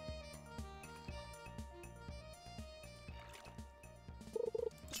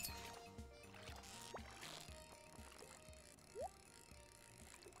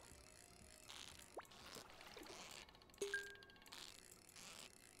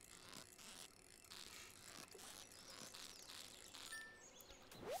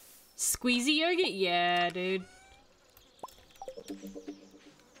 Squeezy yogurt? Yeah, dude.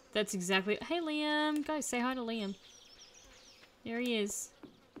 That's exactly— Hey, Liam! Guys, say hi to Liam. There he is.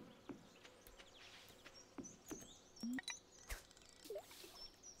 I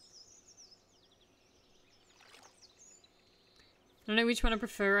don't know which one I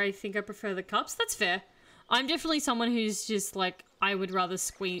prefer. I think I prefer the cups. That's fair. I'm definitely someone who's just like, I would rather have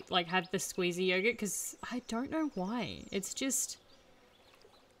the squeezy yogurt because I don't know why. It's just—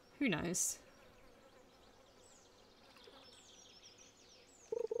 who knows?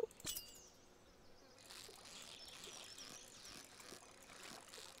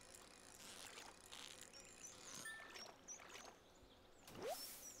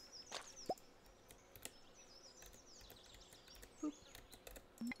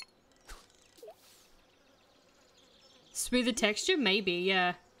 Smoother texture? Maybe,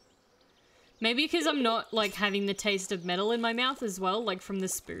 yeah. Maybe because I'm not, like, having the taste of metal in my mouth as well, like, from the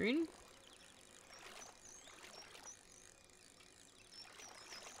spoon.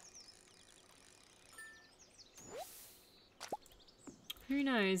 Who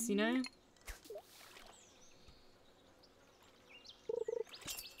knows, you know?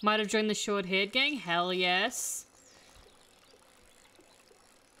 Might have joined the short-haired gang? Hell yes.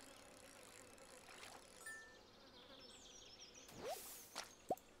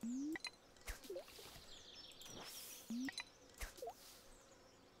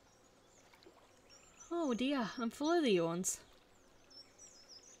 Oh dear, I'm full of the yawns.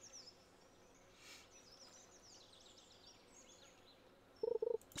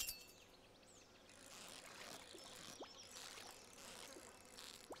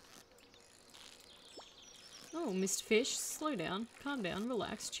 Oh, Mr. Fish, slow down, calm down,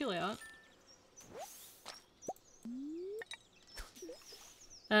 relax, chill out.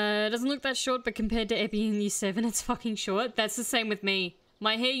 Doesn't look that short, but compared to Epi in Year 7, it's fucking short. That's the same with me.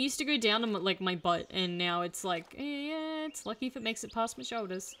 My hair used to go down on like my butt, and now it's like, yeah, it's lucky if it makes it past my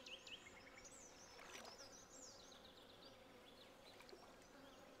shoulders.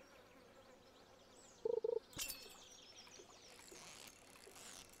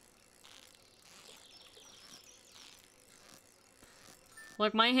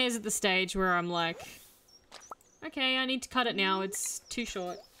 Like, my hair's at the stage where I'm like, okay, I need to cut it now. It's too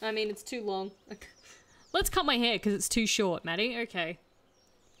short. I mean, it's too long. Let's cut my hair because it's too short, Maddie. Okay.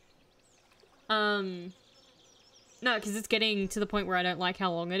 No, because it's getting to the point where I don't like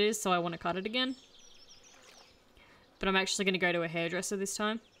how long it is, so I want to cut it again. But I'm actually going to go to a hairdresser this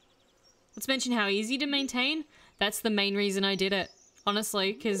time. Let's mention how easy to maintain. That's the main reason I did it,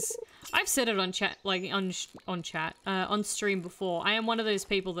 honestly, because I've said it on chat, like on stream before. I am one of those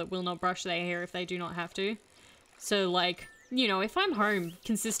people that will not brush their hair if they do not have to. So, like, you know, if I'm home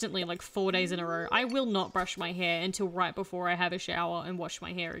consistently, like 4 days in a row, I will not brush my hair until right before I have a shower and wash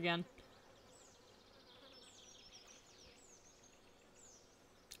my hair again.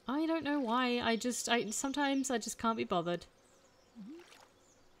 I don't know why. Sometimes I just can't be bothered.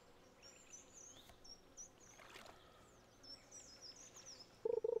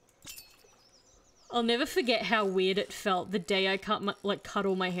 I'll never forget how weird it felt the day I cut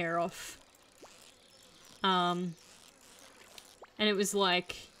all my hair off. And it was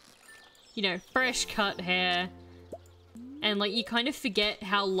like, you know, fresh cut hair. And like, you kind of forget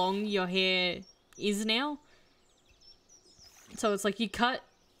how long your hair is now. So it's like you cut,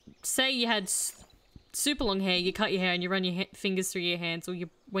 say you had super long hair, you cut your hair and you run your fingers through your hands, or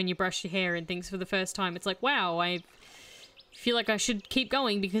when you brush your hair and things for the first time, it's like, wow, I feel like I should keep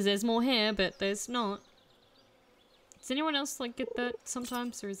going because there's more hair, but there's not. Does anyone else like get that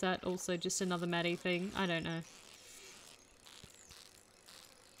sometimes, or is that also just another Maddie thing? I don't know.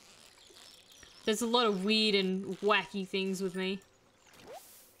 There's a lot of weird and wacky things with me.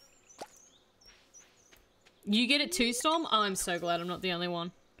 You get it too, Storm? Oh, I'm so glad I'm not the only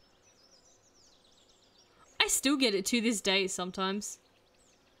one. I still get it to this day sometimes.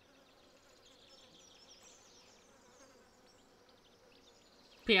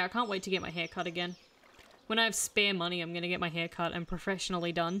 But yeah, I can't wait to get my hair cut again. When I have spare money, I'm gonna get my hair cut and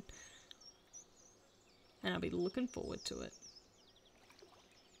professionally done. And I'll be looking forward to it.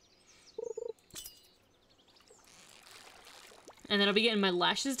 And then I'll be getting my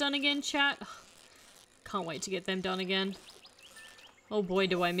lashes done again, chat. Ugh, can't wait to get them done again. Oh boy,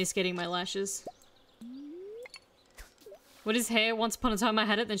 do I miss getting my lashes. What is hair? Once upon a time I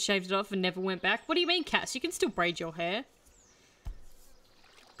had it, then shaved it off and never went back. What do you mean, Cass? You can still braid your hair.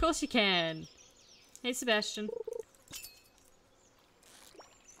 Of course you can. Hey, Sebastian.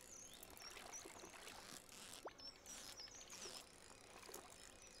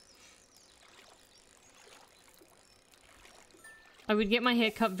 I would get my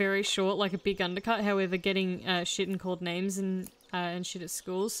hair cut very short, like a big undercut. However, getting shit and called names and shit at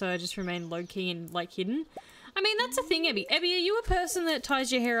school, so I just remain low-key and, like, hidden. I mean, that's a thing, Abby. Abby, are you a person that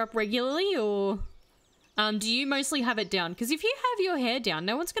ties your hair up regularly, or do you mostly have it down? Because if you have your hair down,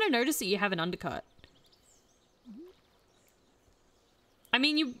 no one's going to notice that you have an undercut. I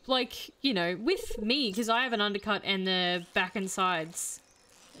mean, you, like, you know, with me, because I have an undercut and the back and sides.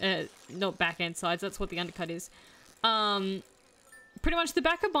 Not back and sides, that's what the undercut is. Pretty much the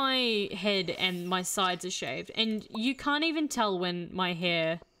back of my head and my sides are shaved, and you can't even tell when my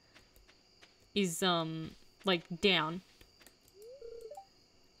hair is, like, down.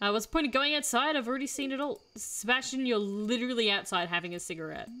 What's the point of going outside? I've already seen it all. Sebastian, you're literally outside having a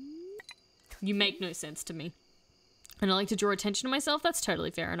cigarette. You make no sense to me. And I like to draw attention to myself, that's totally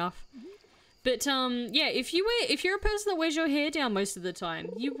fair enough. But, yeah, if you're a person that wears your hair down most of the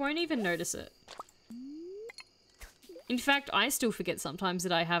time, you won't even notice it. In fact, I still forget sometimes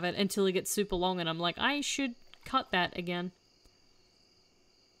that I have it until it gets super long and I'm like, I should cut that again.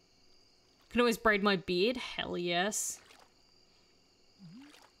 Can always braid my beard? Hell yes.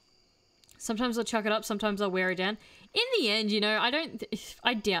 Sometimes I'll chuck it up, sometimes I'll wear it down. In the end, you know,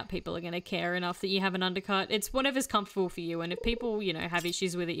 I doubt people are going to care enough that you have an undercut. It's whatever's comfortable for you, and if people, you know, have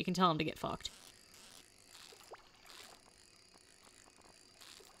issues with it, you can tell them to get fucked.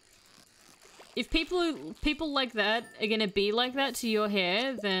 If people like that are gonna be like that to your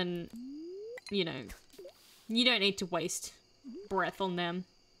hair, then, you know, you don't need to waste breath on them.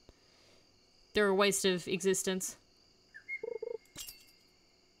 They're a waste of existence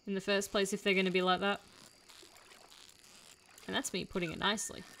in the first place if they're gonna be like that. And that's me putting it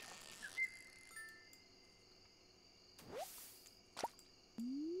nicely.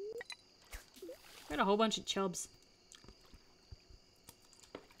 Got a whole bunch of chubs.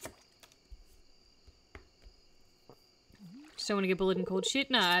 Just don't want to get bullied and called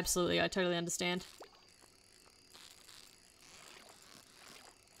shit? No, absolutely. I totally understand.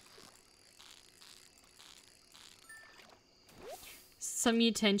 Some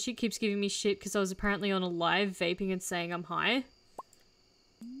year 10 shit keeps giving me shit because I was apparently on a live vaping and saying I'm high.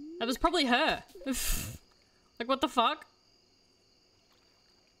 That was probably her. Like, what the fuck?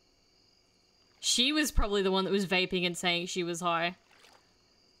 She was probably the one that was vaping and saying she was high.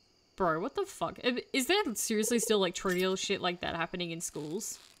 Bro, what the fuck? Is there seriously still like trivial shit like that happening in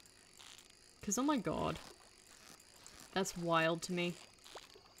schools? Because oh my god. That's wild to me.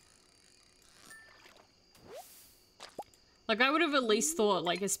 Like I would have at least thought,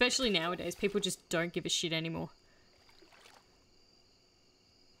 like especially nowadays, people just don't give a shit anymore.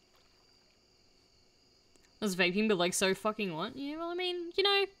 I was vaping, but like so fucking what? Yeah, well I mean, you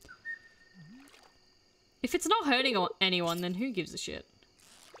know. If it's not hurting anyone, then who gives a shit?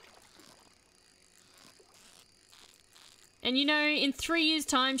 And you know, in 3 years'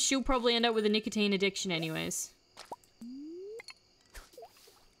 time, she'll probably end up with a nicotine addiction anyways.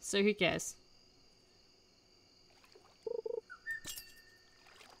 So who cares?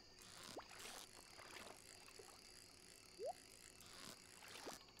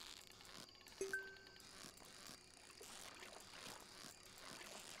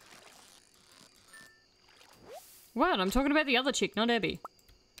 What? I'm talking about the other chick, not Abby.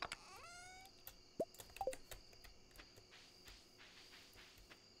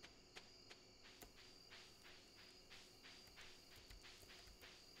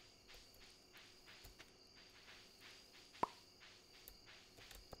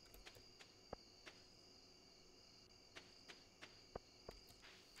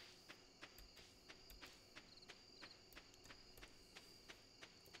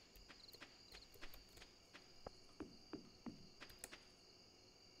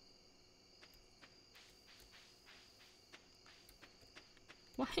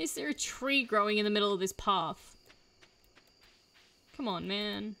 Why is there a tree growing in the middle of this path? Come on,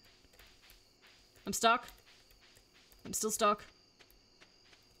 man. I'm stuck. I'm still stuck.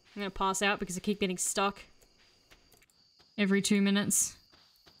 I'm gonna pass out because I keep getting stuck. Every 2 minutes.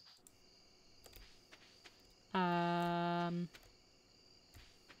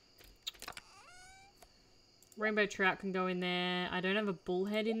 Rainbow trout can go in there. I don't have a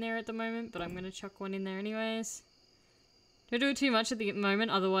bullhead in there at the moment, but I'm gonna chuck one in there anyways. Don't do it too much at the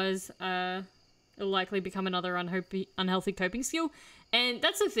moment, otherwise it'll likely become another unhealthy coping skill. And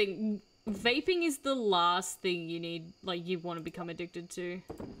that's the thing, vaping is the last thing you need, like, you want to become addicted to.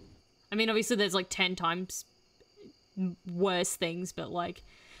 I mean, obviously there's like 10 times worse things, but like,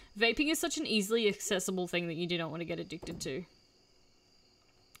 vaping is such an easily accessible thing that you do not want to get addicted to.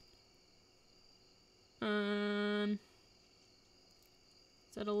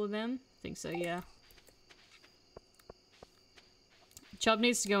 Is that all of them? I think so, yeah. Chubb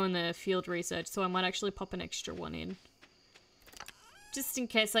needs to go in the field research, so I might actually pop an extra one in. Just in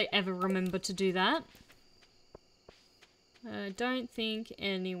case I ever remember to do that. I don't think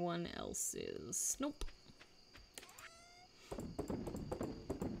anyone else is. Nope.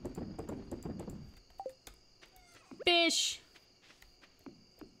 Fish!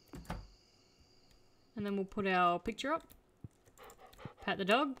 And then we'll put our picture up. Pat the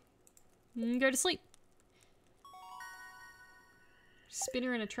dog. And go to sleep.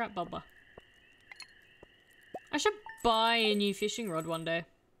 Spinner and a trap bubbler. I should buy a new fishing rod one day.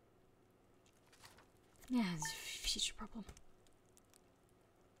 Yeah, it's a future problem.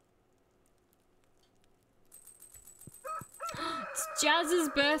 It's Jazz's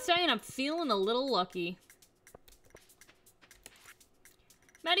birthday and I'm feeling a little lucky.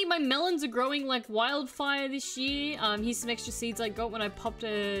 Maddie, my melons are growing like wildfire this year. Here's some extra seeds I got when I popped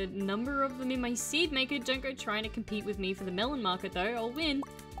a number of them in my seed maker. Don't go trying to compete with me for the melon market though, I'll win.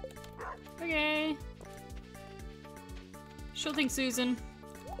 Okay. Sure thing, Susan.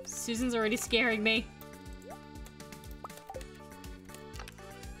 Susan's already scaring me.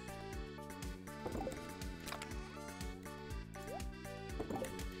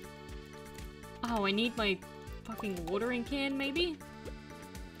 Oh, I need my fucking watering can, maybe?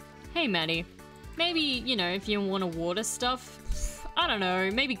 Hey, Maddie. Maybe, you know, if you want to water stuff, I don't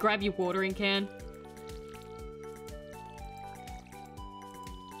know, maybe grab your watering can.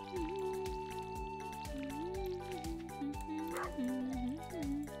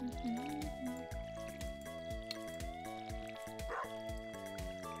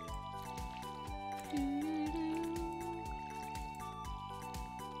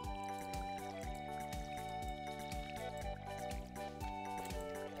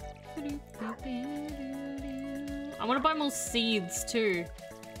 I want to buy more seeds too.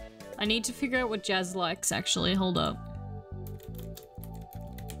 I need to figure out what Jazz likes actually. Hold up.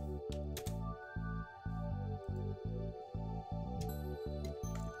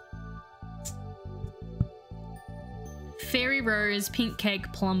 Fairy Rose, pink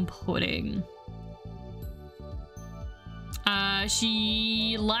cake, plum pudding.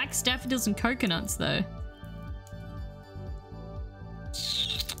 She likes daffodils and coconuts though.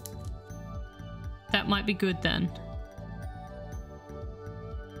 That might be good then.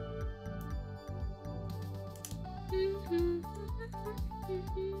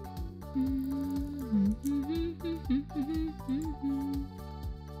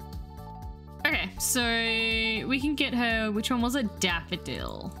 Okay, so we can get her, which one was it?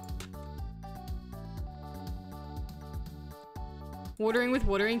 Daffodil. Watering with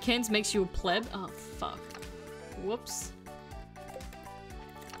watering cans makes you a pleb? Oh, fuck. Whoops.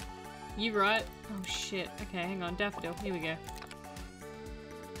 You right? Oh, shit. Okay, hang on. Daffodil. Here we go.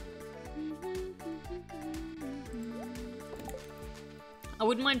 I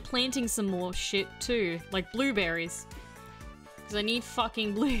wouldn't mind planting some more shit, too. Like blueberries. Because I need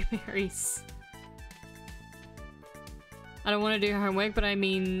fucking blueberries. I don't want to do homework, but I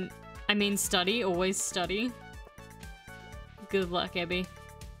mean study. Always study. Good luck, Abby.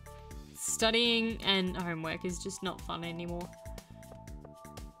 Studying and homework is just not fun anymore.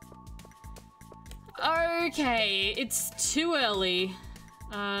 Okay, it's too early.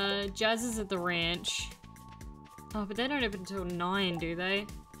 Jazz is at the ranch. Oh, but they don't open until 9, do they?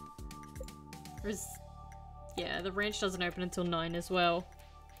 Or is... Yeah, the ranch doesn't open until 9 as well.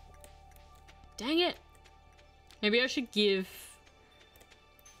 Dang it! Maybe I should give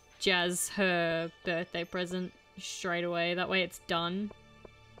Jazz her birthday present straight away. That way it's done.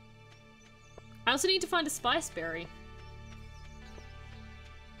 I also need to find a spice berry.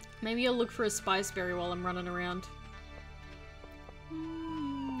 Maybe I'll look for a spice berry while I'm running around.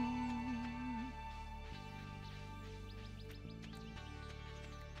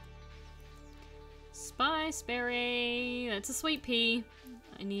 Spice berry. That's a sweet pea.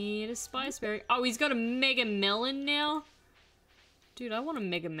 I need a spice berry. Oh, he's got a mega melon now? Dude, I want a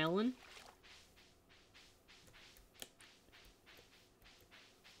mega melon.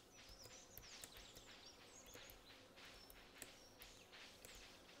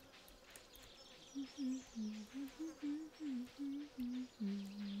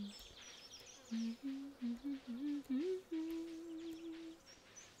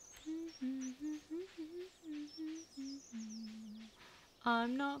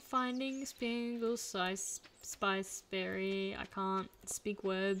 I'm not finding spingle spice berry. I can't speak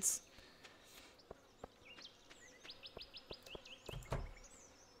words.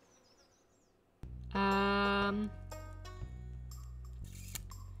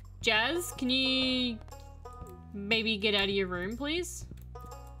 Jazz, can you maybe get out of your room, please?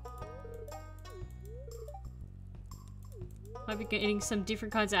 Might be getting some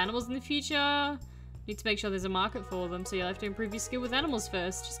different kinds of animals in the future. Need to make sure there's a market for them, so you'll have to improve your skill with animals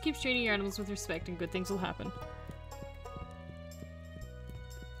first. Just keep treating your animals with respect and good things will happen.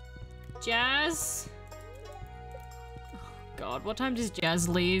 Jazz? Oh god, what time does Jazz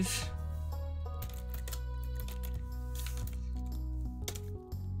leave?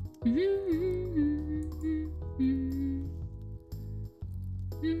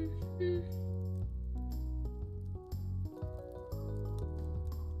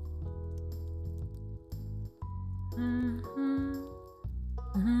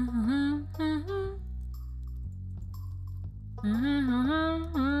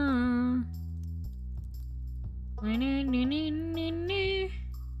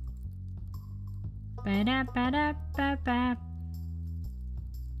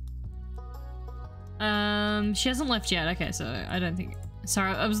 She hasn't left yet. Okay, so I don't think...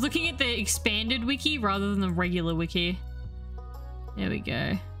 Sorry, I was looking at the expanded wiki rather than the regular wiki. There we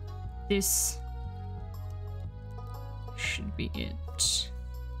go. This should be it.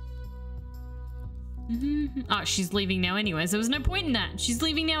 Oh, she's leaving now anyways. There was no point in that. She's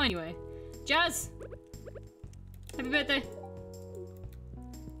leaving now anyway. Jazz! Happy birthday!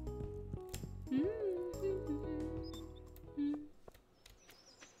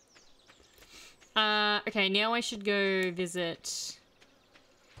 Okay, now I should go visit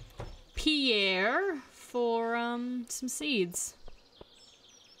Pierre for, some seeds.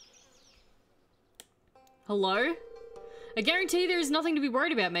 Hello? I guarantee there is nothing to be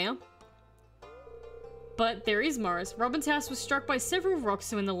worried about, Mayor. But there is, Morris. Robin's house was struck by several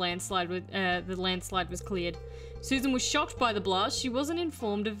rocks when the landslide was cleared. Susan was shocked by the blast. She wasn't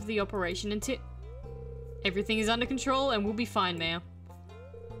informed of the operation until... Everything is under control and we'll be fine, Mayor.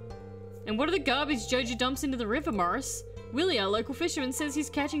 And what are the garbage Joja dumps into the river, Morris? Willie, our local fisherman, says he's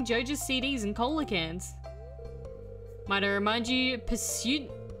catching Joja's CDs and cola cans. Might I remind you,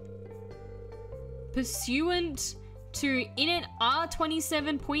 pursuant to Init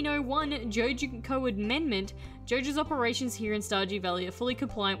R27.01 Joja Code Amendment, Joja's operations here in Stardew Valley are fully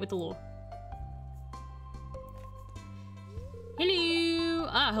compliant with the law. Hello!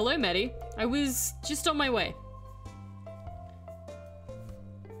 Ah, hello, Maddie. I was just on my way.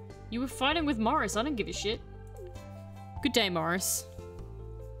 You were fighting with Morris. I don't give a shit. Good day, Morris.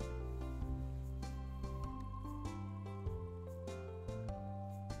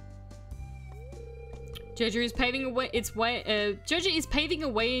 Joja is paving a way. Joja is paving a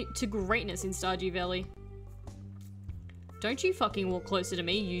way to greatness in Stardew Valley. Don't you fucking walk closer to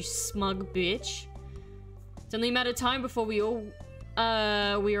me, you smug bitch. It's only a matter of time before we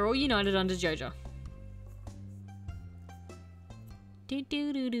are all united under Joja. Do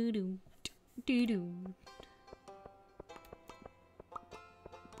do do do do do do.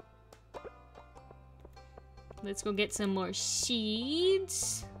 Let's go get some more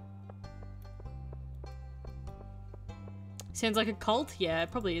seeds. Sounds like a cult? Yeah,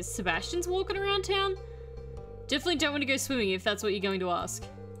 it probably is. Sebastian's walking around town? Definitely don't want to go swimming if that's what you're going to ask.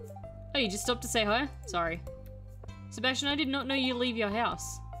 Oh, you just stopped to say hi? Sorry. Sebastian, I did not know you leave your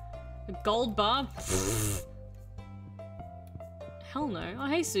house. A gold bar? Hell no. Oh,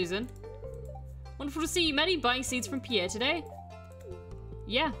 hey, Susan. Wonderful to see you, Maddie. Buying seeds from Pierre today?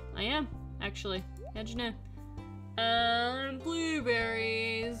 Yeah, I am, actually. How'd you know?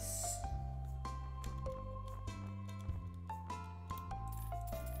 Blueberries.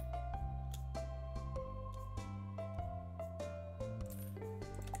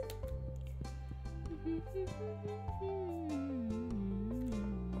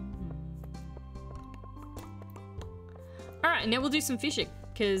 Alright, now we'll do some fishing,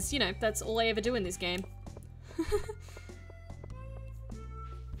 because, you know, that's all I ever do in this game.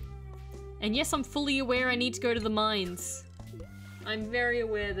 And yes, I'm fully aware I need to go to the mines. I'm very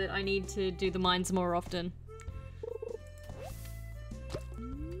aware that I need to do the mines more often.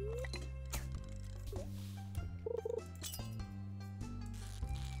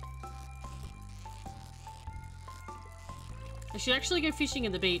 I should actually go fishing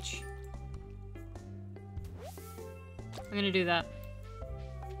at the beach. I'm gonna do that.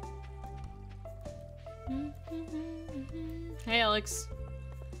 Hey, Alex.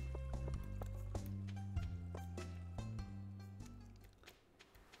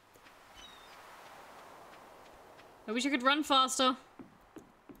 I wish I could run faster.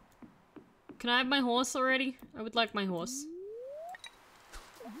 Can I have my horse already? I would like my horse.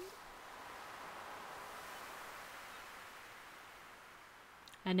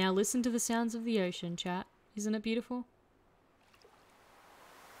 And now listen to the sounds of the ocean, chat. Isn't it beautiful?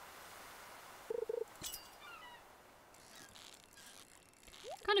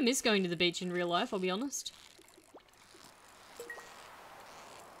 Kind of miss going to the beach in real life, I'll be honest.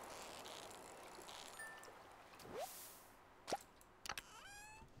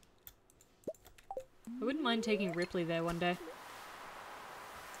 I wouldn't mind taking Ripley there one day.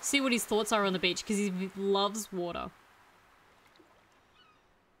 See what his thoughts are on the beach, because he loves water.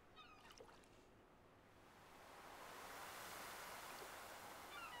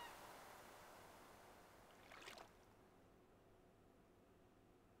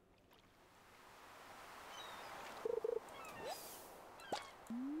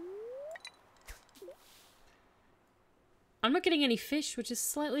 I'm not getting any fish, which is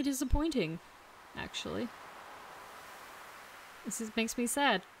slightly disappointing, actually. This makes me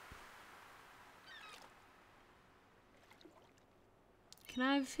sad. Can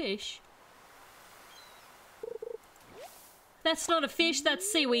I have fish? That's not a fish, that's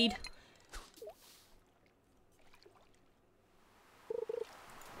seaweed.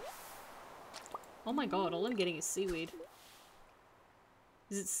 Oh my god, all I'm getting is seaweed.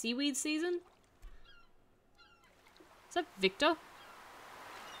 Is it seaweed season? Is that Victor?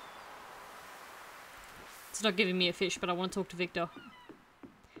 It's not giving me a fish, but I want to talk to Victor.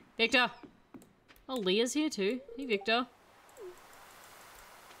 Victor! Oh, Leah's here too. Hey, Victor.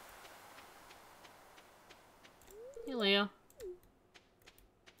 Hey, Leah.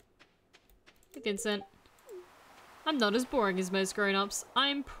 Hey, Vincent. I'm not as boring as most grown-ups.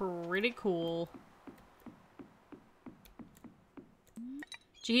 I'm pretty cool.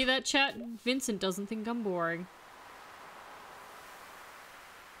 Did you hear that, chat? Vincent doesn't think I'm boring.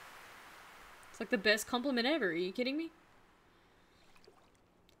 It's like the best compliment ever. Are you kidding me?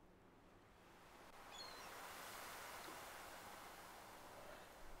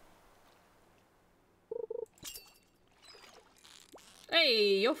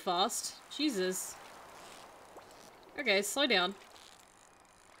 Hey, you're fast. Jesus. Okay, slow down.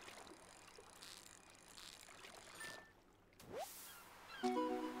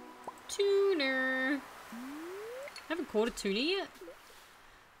 Tuner. Haven't caught a tuna yet?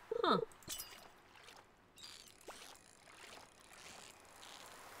 Huh.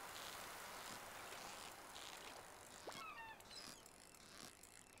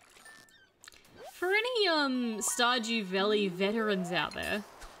 For any Stardew Valley veterans out there,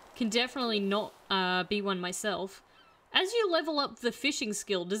 can definitely not be one myself. As you level up the fishing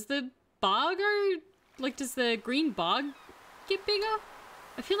skill, does the bar go... Like, does the green bar get bigger?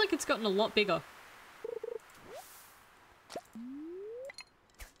 I feel like it's gotten a lot bigger.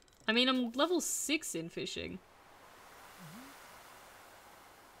 I mean, I'm level 6 in fishing.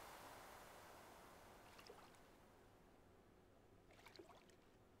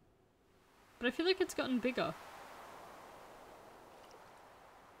 But I feel like it's gotten bigger.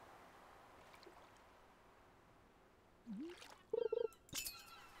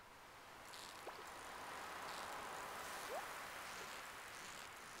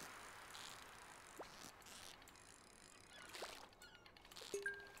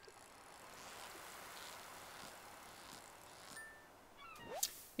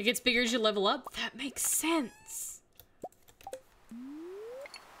 It gets bigger as you level up? That makes sense.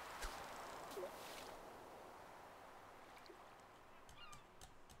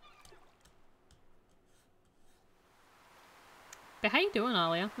 But how you doing,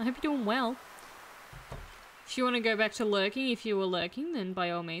 Alia? I hope you're doing well. If you want to go back to lurking, if you were lurking, then by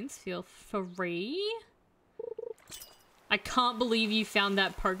all means, feel free. I can't believe you found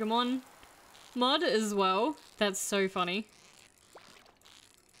that Pokemon mod as well. That's so funny.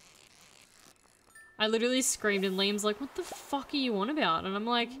 I literally screamed and Liam's like, what the fuck are you on about? And I'm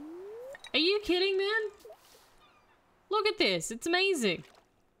like, are you kidding, man? Look at this, it's amazing.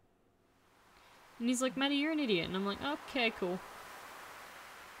 And he's like, Maddie, you're an idiot. And I'm like, okay, cool.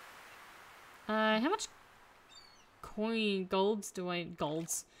 How much golds do I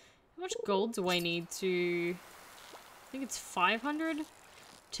need to, I think it's 500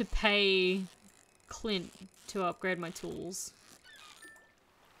 to pay Clint to upgrade my tools.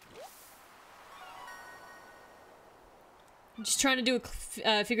 I'm just trying to do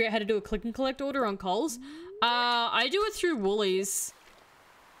figure out how to do a click and collect order on Coles. I do it through Woolies,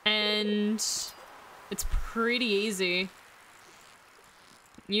 and it's pretty easy.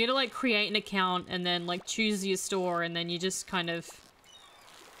 You gotta like create an account and then like choose your store, and then you just kind of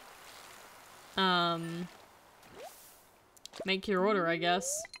make your order, I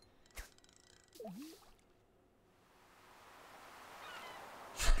guess.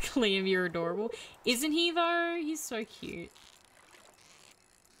 Liam, you're adorable. Isn't he though? He's so cute.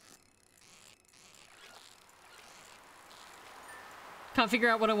 Can't figure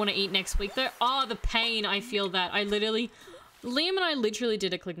out what I want to eat next week though. Oh, the pain. I feel that. Liam and I literally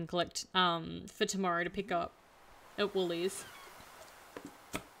did a click and collect for tomorrow to pick up at Woolies.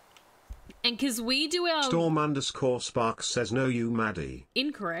 And because we do our... Storm_Sparks says no you Maddie.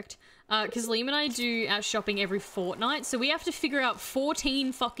 Incorrect. Because Liam and I do our shopping every fortnight, so we have to figure out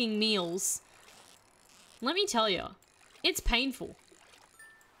 14 fucking meals. Let me tell you, it's painful.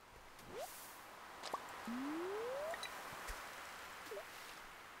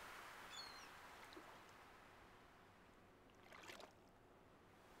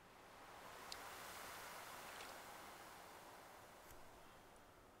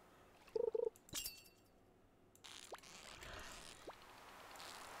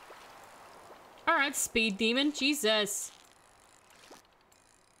 Alright, speed demon. Jesus.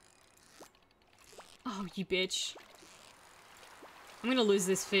 Oh, you bitch. I'm gonna lose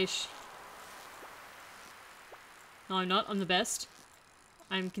this fish. No, I'm not. I'm the best.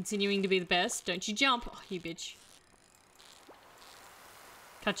 I'm continuing to be the best. Don't you jump. Oh, you bitch.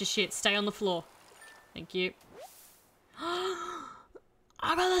 Cut your shit. Stay on the floor. Thank you.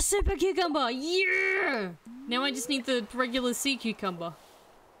 I got the super cucumber! Yeah! Now I just need the regular sea cucumber.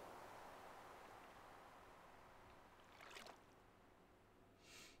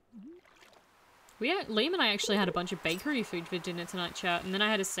 Liam and I actually had a bunch of bakery food for dinner tonight, chat, and then I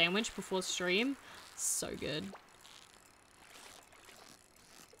had a sandwich before stream. So good.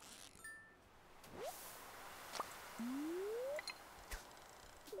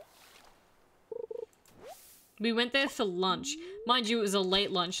 We went there for lunch. Mind you, it was a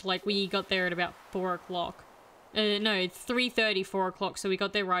late lunch, like we got there at about 4 o'clock. No, 3:30, 4 o'clock, so we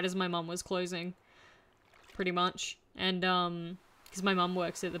got there right as my mum was closing. Pretty much. And, because my mum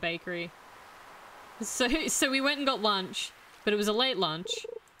works at the bakery. So we went and got lunch, but it was a late lunch,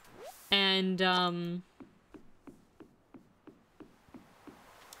 and,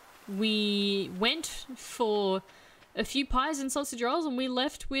 we went for a few pies and sausage rolls, and we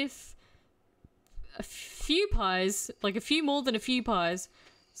left with a few pies, like a few more than a few pies,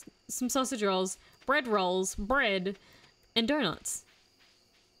 some sausage rolls, bread, and donuts.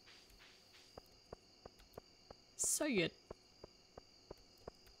 So good.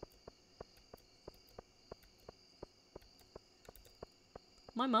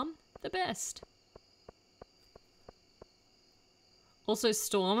 My mum, the best. Also,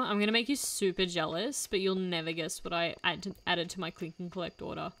 Storm, I'm gonna make you super jealous, but you'll never guess what I added to my click and collect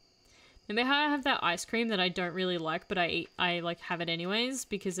order. Remember how I have that ice cream that I don't really like, but I like have it anyways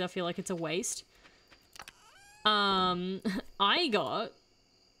because I feel like it's a waste? I got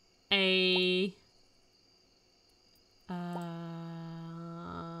a hang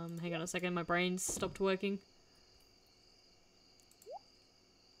on a second, my brain stopped working.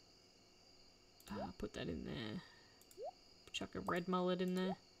 Put that in there. Chuck a red mullet in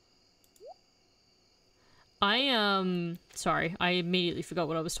there. Sorry, I immediately forgot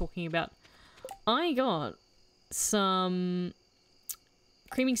what I was talking about. I got some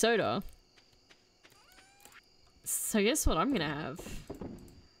creaming soda. So guess what I'm gonna have?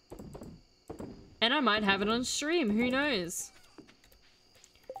 And I might have it on stream, who knows?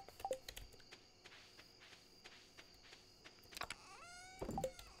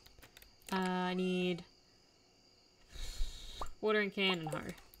 I need watering can and hoe.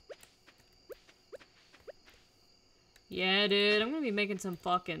 Yeah, dude, I'm gonna be making some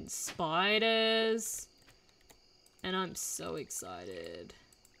fucking spiders. And I'm so excited.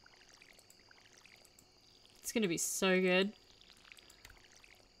 It's gonna be so good.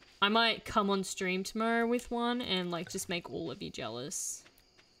 I might come on stream tomorrow with one and like just make all of you jealous.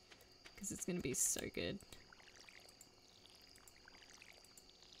 Because it's gonna be so good.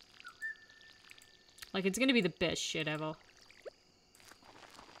 Like, it's gonna be the best shit ever.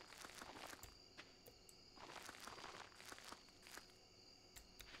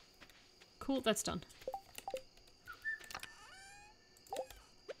 Cool, that's done.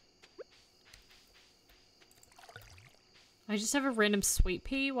 I just have a random sweet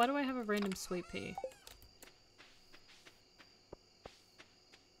pea? Why do I have a random sweet pea?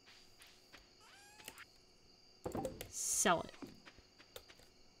 Sell it.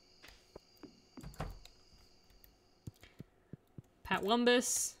 Pat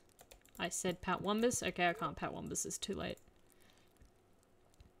Wumbus. I said Pat Wumbus. Okay, I can't Pat Wumbus. It's too late.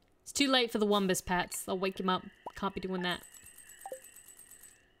 It's too late for the Wumbus pats. I'll wake him up. Can't be doing that.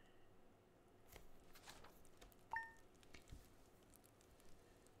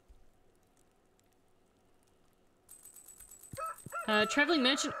 Traveling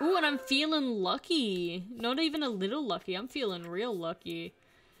merchant. Ooh, and I'm feeling lucky. Not even a little lucky. I'm feeling real lucky.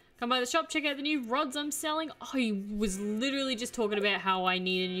 Come by the shop, check out the new rods I'm selling. Oh, he was literally just talking about how I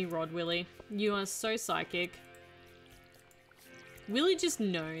need a new rod, Willy. You are so psychic. Willy just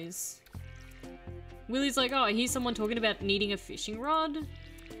knows. Willy's like, oh, I hear someone talking about needing a fishing rod.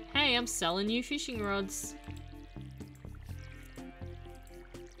 Hey, I'm selling you fishing rods.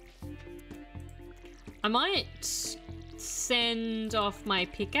 I might send off my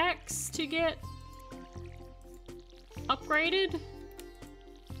pickaxe to get upgraded.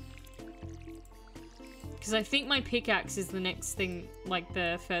 Because I think my pickaxe is the next thing, like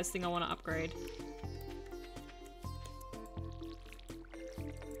the first thing I want to upgrade.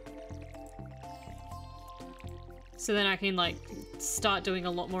 So then I can like start doing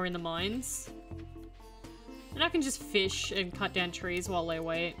a lot more in the mines. And I can just fish and cut down trees while they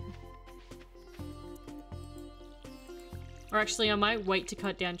wait. Or actually I might wait to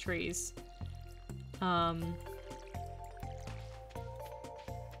cut down trees. When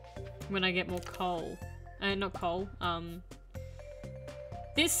I get more coal. Not coal,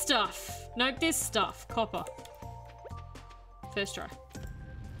 this stuff. Nope, this stuff. Copper. First try.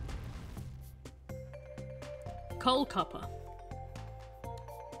 Coal copper.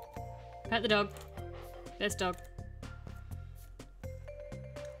 Pat the dog. Best dog.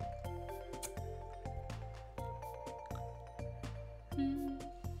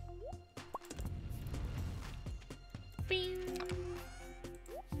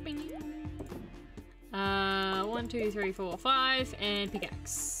 One, two, three, four, five, and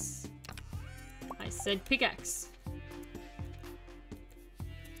pickaxe. I said pickaxe.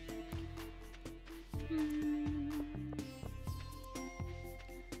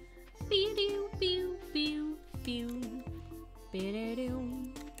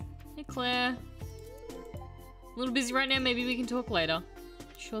 Hey Claire. A little busy right now, maybe we can talk later.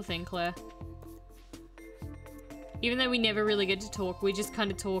 Sure thing, Claire. Even though we never really get to talk, we just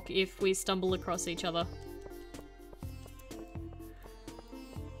kind of talk if we stumble across each other.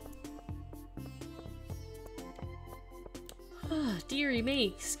 Dearie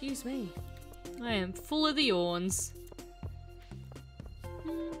me, excuse me. I am full of the yawns.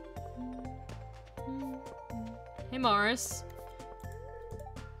 Hey Morris.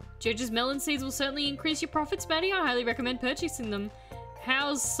 Jojo's melon seeds will certainly increase your profits, Maddie. I highly recommend purchasing them.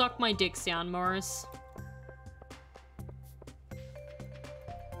 How's suck my dick sound, Morris?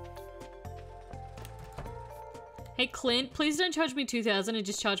 Hey, Clint, please don't charge me 2,000 and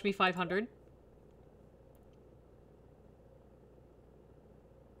just charge me 500.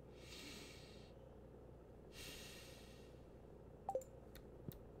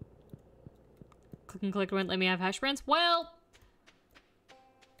 Click and collect won't let me have hash browns. Well,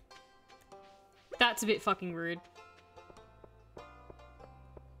 that's a bit fucking rude.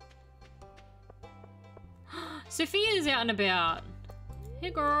 Sophia's out and about. Hey,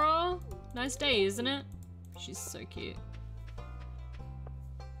 girl. Nice day, isn't it? She's so cute.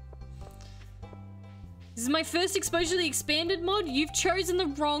 This is my first exposure to the expanded mod. You've chosen the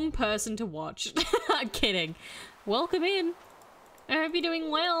wrong person to watch. I'm kidding. Welcome in. I hope you're doing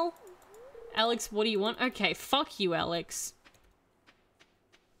well. Alex, what do you want? Okay, fuck you, Alex.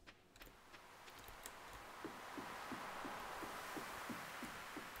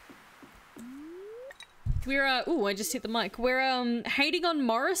 We're, ooh, I just hit the mic. We're, hating on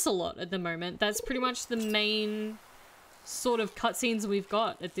Morris a lot at the moment. That's pretty much the main sort of cutscenes we've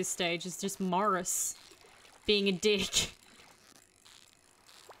got at this stage, is just Morris being a dick.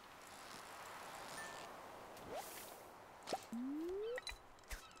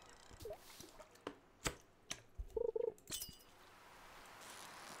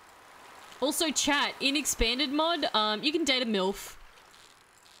 Also, chat, in expanded mod, you can date a MILF.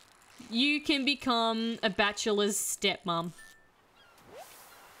 You can become a bachelor's stepmom.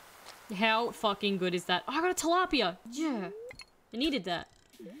 How fucking good is that? Oh, I got a tilapia! Yeah. I needed that.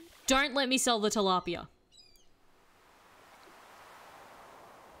 Don't let me sell the tilapia.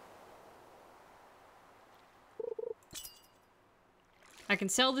 I can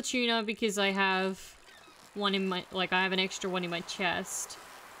sell the tuna because I have one in my, like, I have an extra one in my chest.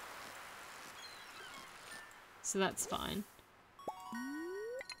 So that's fine.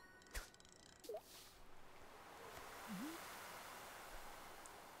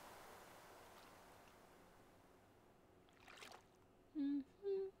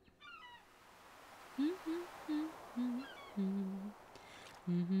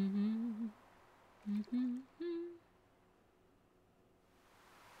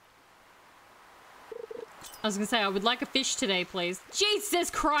 I was gonna say, I would like a fish today, please. Jesus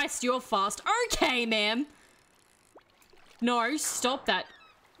Christ, you're fast. Okay, ma'am. No, stop that.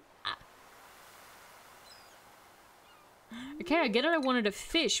 Okay, I get it, I wanted a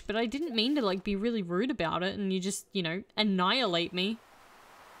fish, but I didn't mean to, like, be really rude about it, and you just, you know, annihilate me.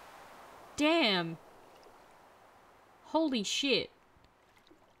 Damn. Holy shit.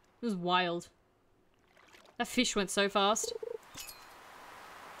 It was wild. That fish went so fast.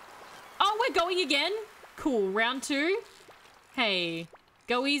 Oh, we're going again? Cool, round 2. Hey,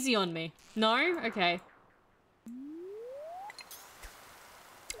 go easy on me. No? Okay.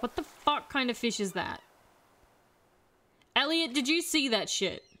 What the fuck kind of fish is that? Elliot, did you see that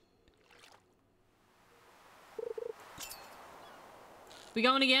shit? We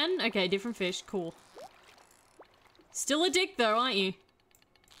going again? Okay, different fish. Cool. Still a dick though, aren't you?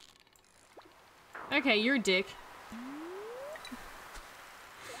 Okay, you're a dick.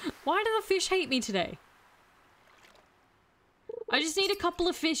 Why do the fish hate me today? I just need a couple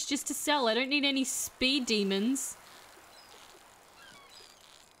of fish just to sell. I don't need any speed demons.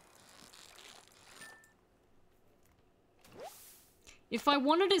 If I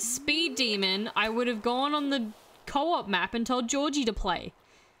wanted a speed demon, I would have gone on the co-op map and told Georgie to play.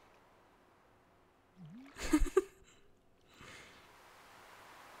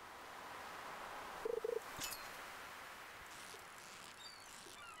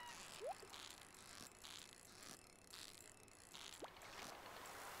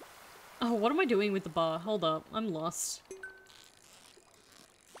 Oh, what am I doing with the bar? Hold up, I'm lost.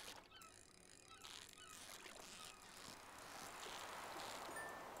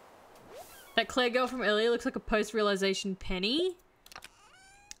 That Claire girl from earlier looks like a post-realization Penny.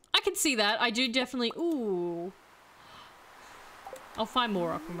 I can see that. I do definitely... Ooh. I'll find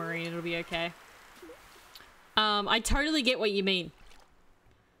more aquamarine. It'll be okay. I totally get what you mean.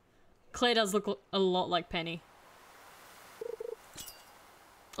 Claire does look a lot like Penny.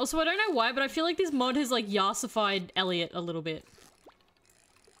 Also, I don't know why, but I feel like this mod has, like, yassified Elliot a little bit.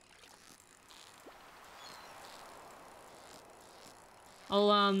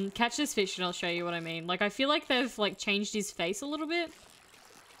 I'll, catch this fish and I'll show you what I mean. Like, I feel like they've, like, changed his face a little bit.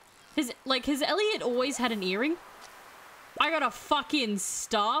 Has Elliot always had an earring? I got a fucking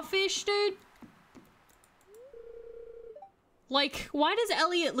starfish, dude. Like, why does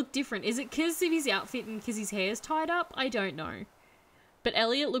Elliot look different? Is it because of his outfit and because his hair's tied up? I don't know. But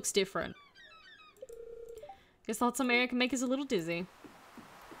Elliot looks different. Guess lots of America can make us a little dizzy.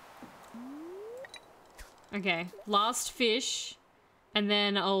 Okay, last fish. And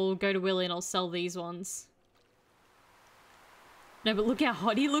then I'll go to Willy and I'll sell these ones. No, but look how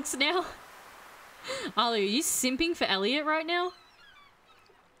hot he looks now. Ollie, are you simping for Elliot right now?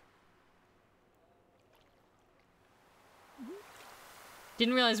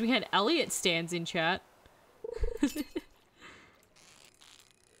 Didn't realize we had Elliot stands in chat.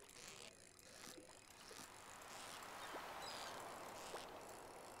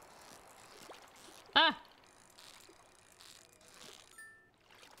 Ah!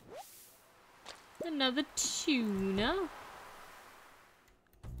 Another tuna.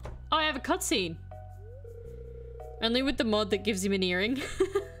 Oh, I have a cutscene. Only with the mod that gives him an earring.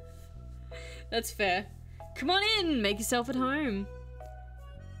 That's fair. Come on in, make yourself at home.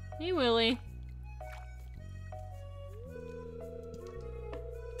 Hey, Willie.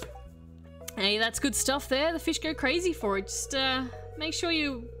 Hey, that's good stuff there. The fish go crazy for it. Just make sure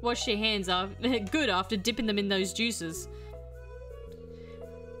you wash your hands good after dipping them in those juices.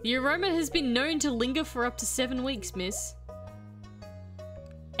 The aroma has been known to linger for up to 7 weeks, miss.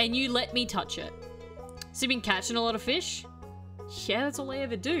 And you let me touch it. So you've been catching a lot of fish? Yeah, that's all I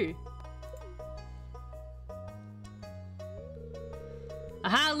ever do.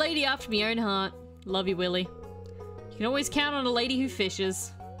 Aha, lady after my own heart. Love you, Willie. You can always count on a lady who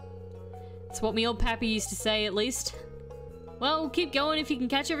fishes. That's what me old pappy used to say, at least. Well, keep going if you can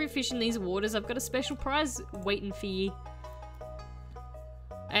catch every fish in these waters. I've got a special prize waiting for you.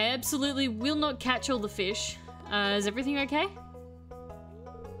 I absolutely will not catch all the fish. Is everything okay?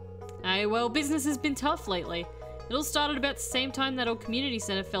 Well, business has been tough lately. It all started about the same time that old community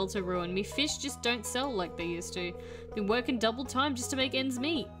center fell to ruin. Me fish just don't sell like they used to. Been working double time just to make ends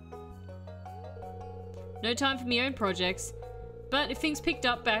meet. No time for me own projects. But if things picked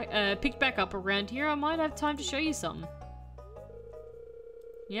back up around here, I might have time to show you something.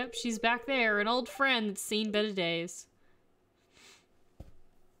 Yep, she's back there, an old friend that's seen better days.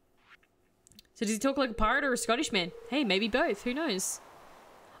 So does he talk like a pirate or a Scottish man? Hey, maybe both, who knows?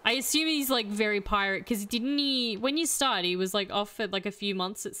 I assume he's like very pirate, because didn't he, when you start, he was like off at like a few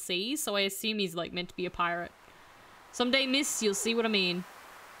months at sea, so I assume he's like meant to be a pirate. Someday, miss, you'll see what I mean.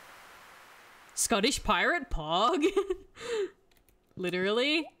 Scottish pirate? Pog?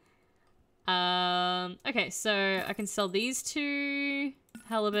 Literally. Okay, so I can sell these two,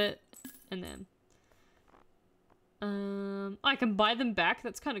 halibut, and then I can buy them back.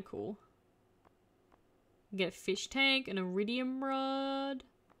 That's kind of cool. Get a fish tank, an iridium rod.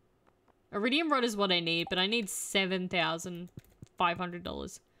 Iridium rod is what I need, but I need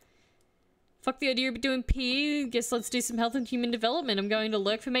 $7,500. Fuck the idea of doing PE. Guess let's do some health and human development. I'm going to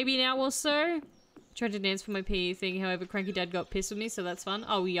lurk for maybe an hour or so. Tried to dance for my PE thing, however, Cranky Dad got pissed with me, so that's fun.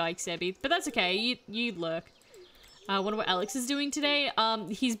 Oh, yikes, Abby. But that's okay, you lurk. Wonder what Alex is doing today.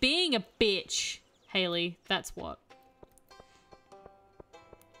 He's being a bitch, Haley. That's what.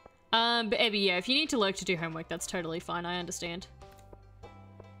 But Abby, yeah, if you need to lurk to do homework, that's totally fine. I understand.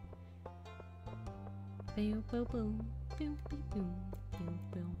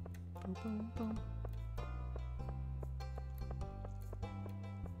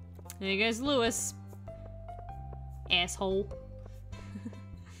 There goes Lewis. Asshole.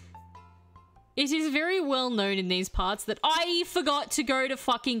 It is very well known in these parts that I forgot to go to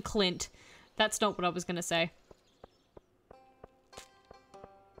fucking Clint. That's not what I was gonna say.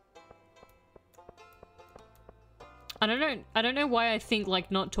 I don't know why I think like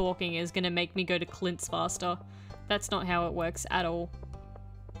not talking is gonna make me go to Clint's faster. That's not how it works at all.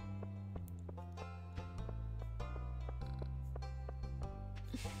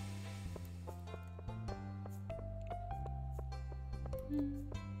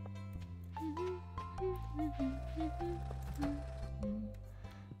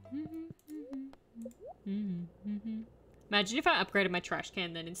 Imagine if I upgraded my trash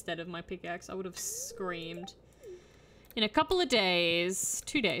can then instead of my pickaxe. I would have screamed. In a couple of days.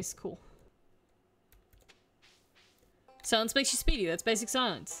 2 days. Cool. Silence makes you speedy. That's basic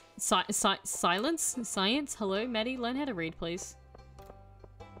science. Silence? Science? Hello, Maddie? Learn how to read, please.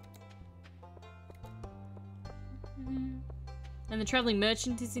 And the traveling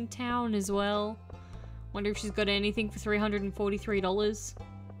merchant is in town as well. Wonder if she's got anything for $343.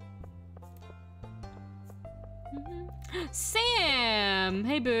 Sam!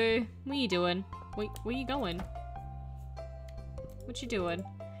 Hey, boo. What are you doing? Wait, where you going? What you doing?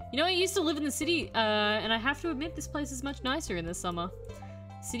 You know, I used to live in the city, and I have to admit this place is much nicer in the summer.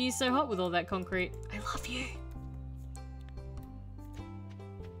 The city is so hot with all that concrete. I love you.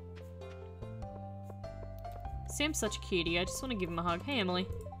 Sam's such a cutie. I just want to give him a hug. Hey, Emily.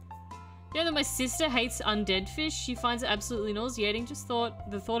 You know that my sister hates undead fish? She finds it absolutely nauseating. Just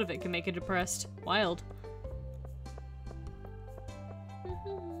thought the thought of it can make her depressed. Wild.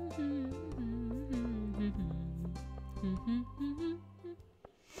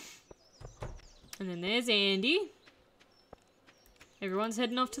 And then there's Andy. Everyone's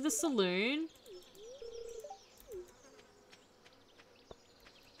heading off to the saloon.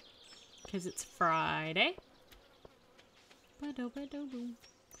 Because it's Friday. What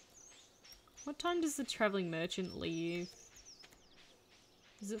time does the traveling merchant leave?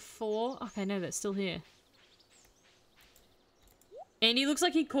 Is it 4? Okay, no, that's still here. Andy looks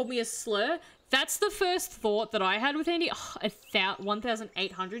like he called me a slur. That's the first thought that I had with Andy. Oh,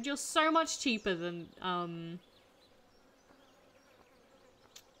 1,800. You're so much cheaper than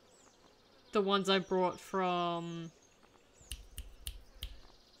the ones I brought from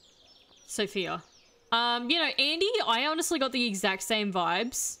Sophia. You know, Andy, I honestly got the exact same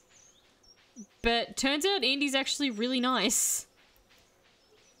vibes. But turns out Andy's actually really nice.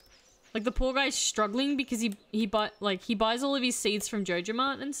 Like, the poor guy's struggling because he buys all of his seeds from Jojo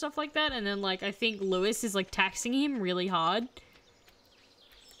Mart and stuff like that, and then, like, I think Lewis is, like, taxing him really hard.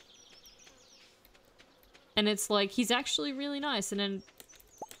 And it's like, he's actually really nice, and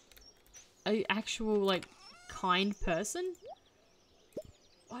an actual, like, kind person.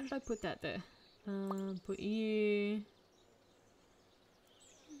 Why did I put that there? Put you...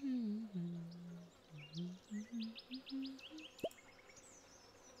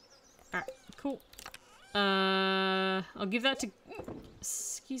 Alright, cool. I'll give that to...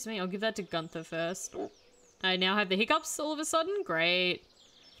 Excuse me, I'll give that to Gunther first. I now have the hiccups all of a sudden? Great.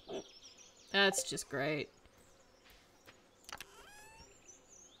 That's just great.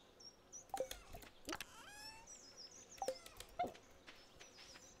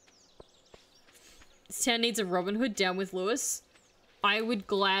 This town needs a Robin Hood down with Lewis. I would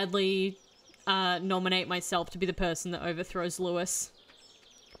gladly nominate myself to be the person that overthrows Lewis.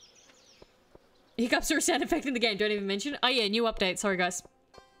 Hiccups are a sound effect in the game, don't even mention it. Oh yeah, new update, sorry guys.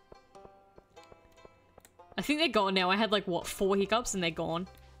 I think they're gone now. I had like, what, 4 hiccups and they're gone.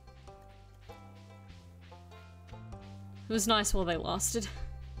 It was nice while they lasted.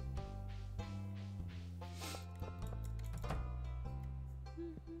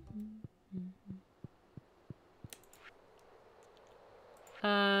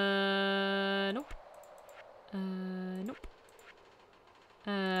 Nope. Nope.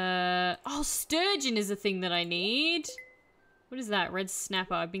 Oh, sturgeon is a thing that I need. What is that? Red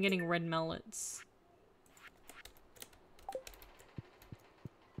snapper. I've been getting red mallets.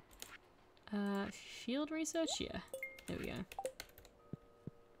 Field research? Yeah. There we go.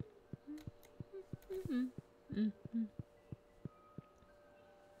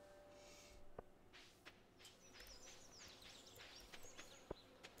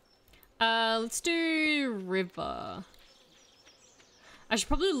 Let's do river. I should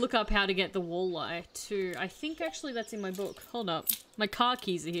probably look up how to get the walleye too. I think actually that's in my book. Hold up. My car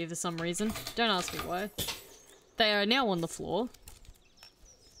keys are here for some reason. Don't ask me why. They are now on the floor.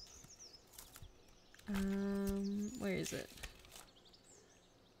 Where is it?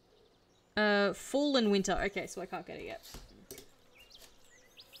 Fall and winter. Okay, so I can't get it yet.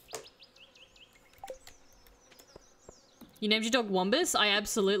 You named your dog Wombus? I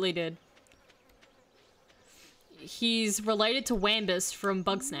absolutely did. He's related to Wambus from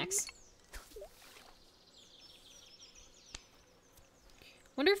Bugsnax.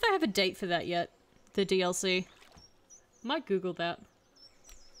 Wonder if they have a date for that yet. The DLC. Might Google that.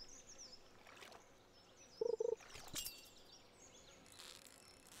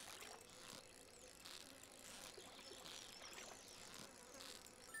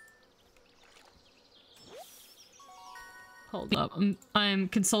 Hold up. I'm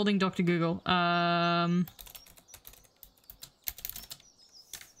consulting Dr. Google.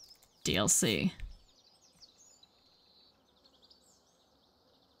 DLC.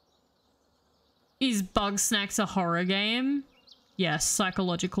 Is Bugsnax a horror game? Yes,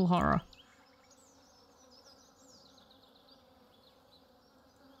 psychological horror.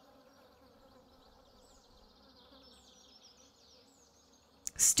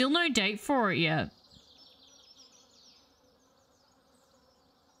 Still no date for it yet.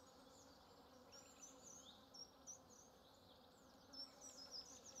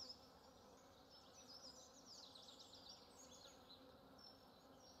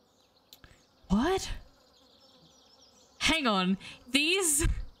 What? Hang on. These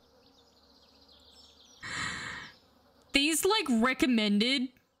like recommended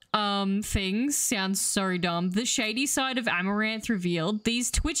things sound so dumb. The shady side of Amaranth revealed.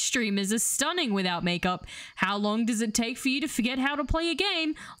 These Twitch streamers are stunning without makeup. How long does it take for you to forget how to play a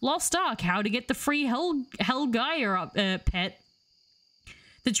game? Lost Ark, how to get the free Hellgeir up, pet.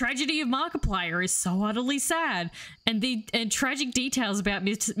 The tragedy of Markiplier is so utterly sad. And tragic details about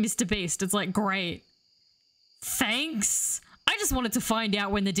Mr. Beast. It's like, great. Thanks. I just wanted to find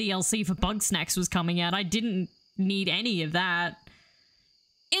out when the DLC for Bug Snacks was coming out. I didn't need any of that.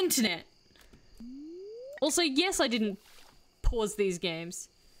 Internet. Also, yes, I didn't pause these games.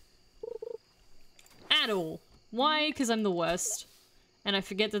 At all. Why? Because I'm the worst. And I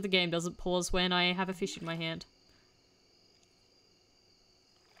forget that the game doesn't pause when I have a fish in my hand.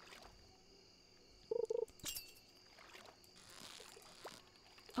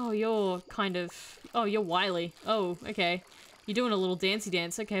 Oh, you're kind of... Oh, you're wily. Oh, okay. You're doing a little dancey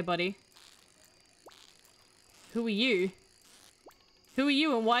dance. Okay, buddy. Who are you? Who are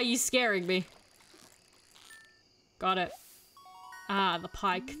you and why are you scaring me? Got it. Ah, the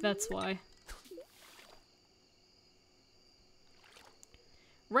pike. That's why.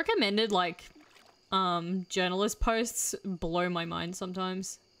 Recommended, like, journalist posts blow my mind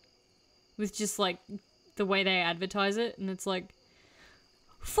sometimes. With just, like, the way they advertise it. And it's like...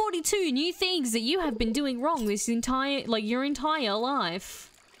 42 new things that you have been doing wrong this entire, like, your entire life.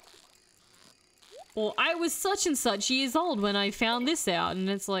 Or, I was such and such years old when I found this out. And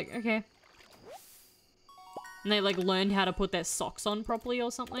it's like, okay. And they, like, learned how to put their socks on properly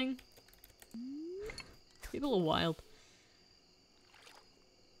or something. People are wild.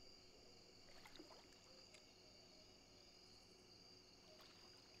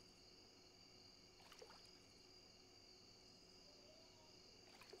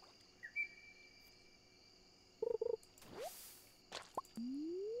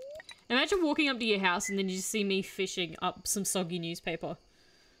 Imagine walking up to your house and then you just see me fishing up some soggy newspaper.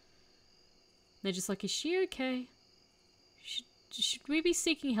 They're just like, is she okay? Should we be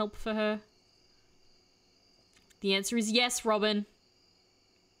seeking help for her? The answer is yes, Robin.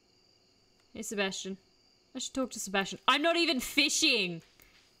 Hey, Sebastian. I should talk to Sebastian. I'm not even fishing!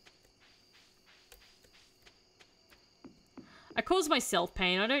 I cause myself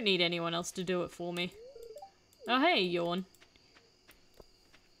pain. I don't need anyone else to do it for me. Oh, hey, yawn.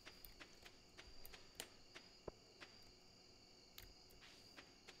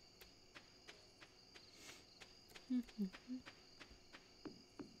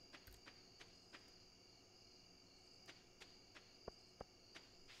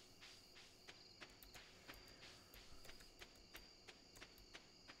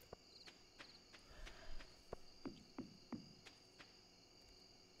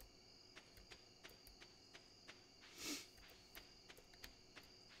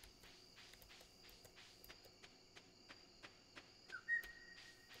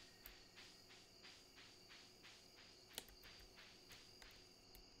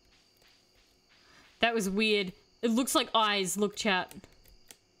 That was weird. It looks like eyes. Look, chat.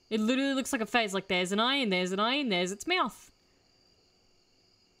 It literally looks like a face. Like, there's an eye, and there's an eye, and there's its mouth.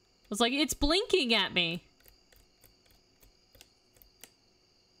 I was like, it's blinking at me.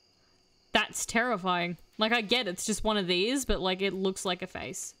 That's terrifying. Like, I get it's just one of these, but, like, it looks like a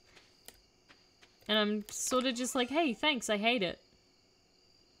face. And I'm sort of just like, hey, thanks, I hate it.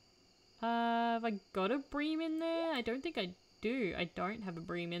 Have I got a bream in there? I don't think I do. I don't have a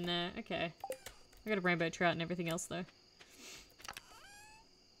bream in there. Okay. I got a rainbow trout and everything else, though.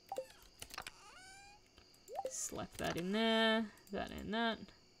 Slap that in there. That and that.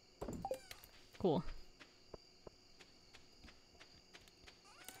 Cool.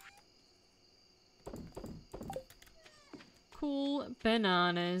 Cool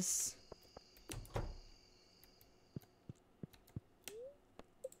bananas.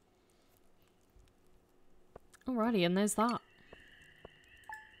 Alrighty, and there's that.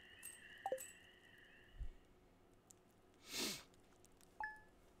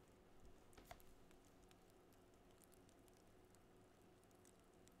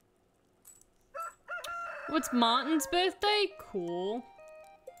 What's Martin's birthday? Cool.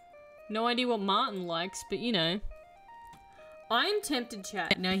 No idea what Martin likes, but you know. I'm tempted,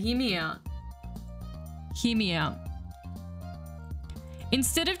 chat. Now hear me out. Hear me out.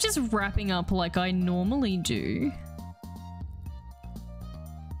 Instead of just wrapping up like I normally do,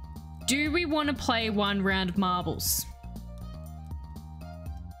 we want to play one round of marbles?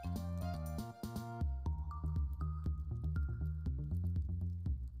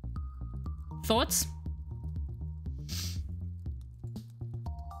 Thoughts?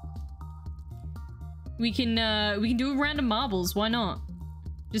 We can do a round of marbles. Why not?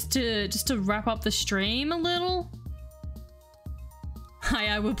 Just to wrap up the stream a little. Hi,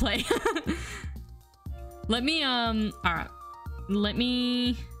 I will play. Let me alright. Let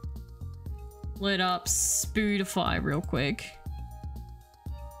me load up Spotify real quick.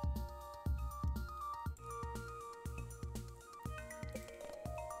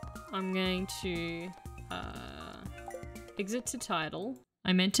 I'm going to exit to title.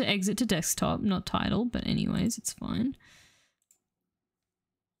 I meant to exit to desktop, not title, but anyways, it's fine.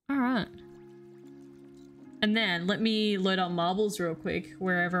 right. And then let me load up marbles real quick,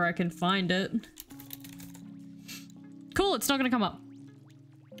 wherever I can find it. Cool, it's not gonna come up.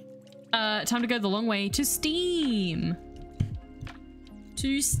 Time to go the long way to Steam.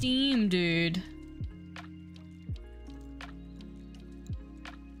 To Steam, dude.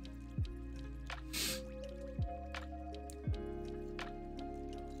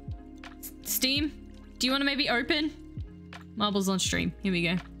 Steam, do you want to maybe open? Marbles on stream. Here we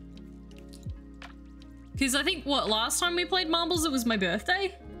go. Because I think, what, last time we played marbles, it was my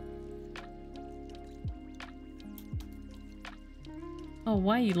birthday? Oh,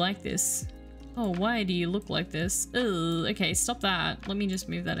 why are you like this? Oh, why do you look like this? Ugh, okay, stop that. Let me just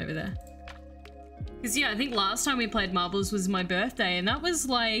move that over there. Because, yeah, I think last time we played marbles was my birthday, and that was,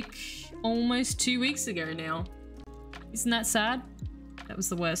 like, almost 2 weeks ago now. Isn't that sad? That was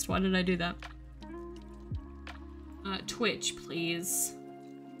the worst. Why did I do that? Twitch, please.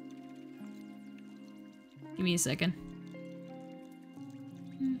 Give me a second.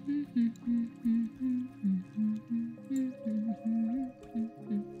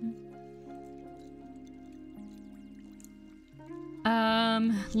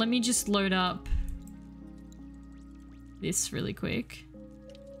 Let me just load up this really quick.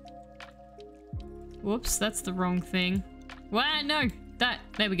 Whoops, that's the wrong thing. What? No, that,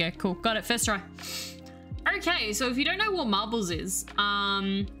 there we go. Cool, got it, first try. Okay, so if you don't know what marbles is,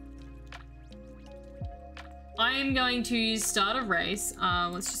 I am going to start a race.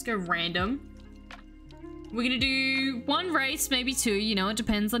 Let's just go random. We're gonna do 1 race, maybe 2, you know, it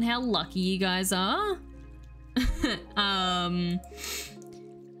depends on how lucky you guys are.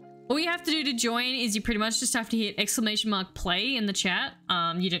 All you have to do to join is you pretty much just have to hit !play in the chat.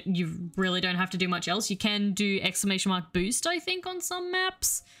 You really don't have to do much else. You can do !boost, I think, on some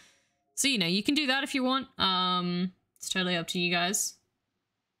maps. So, you know, you can do that if you want. It's totally up to you guys.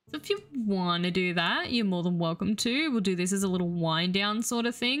 So if you want to do that, you're more than welcome to. We'll do this as a little wind down sort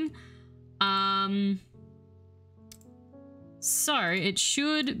of thing. So it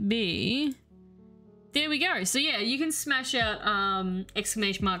should be... There we go. So yeah, you can smash out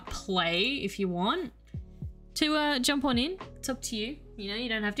 !play if you want to jump on in. It's up to you. You know, you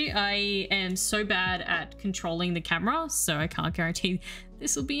don't have to. I am so bad at controlling the camera, so I can't guarantee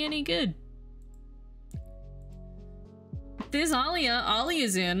this will be any good. There's Alia.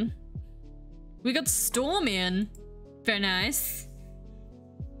 Alia's in. We got Storm in. Very nice.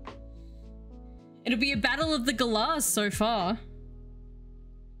 It'll be a battle of the Galas so far.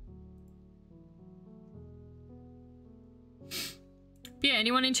 Yeah,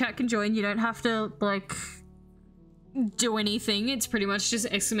 anyone in chat can join. You don't have to, like, do anything. It's pretty much just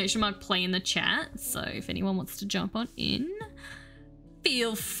 !play in the chat. So if anyone wants to jump on in,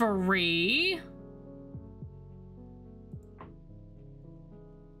 feel free.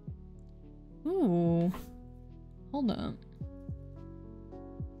 Ooh. Hold up.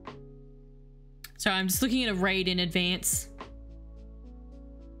 Sorry, I'm just looking at a raid in advance.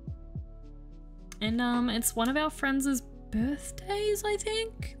 And, it's one of our friends' birthdays, I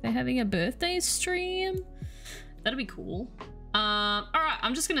think. They're having a birthday stream. That'll be cool. All right,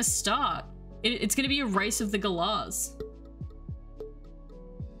 I'm just gonna start. It's gonna be a race of the Galas.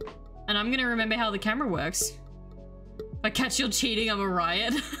 And I'm gonna remember how the camera works. If I catch you cheating, I'm a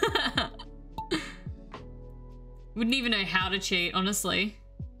riot. Wouldn't even know how to cheat, honestly.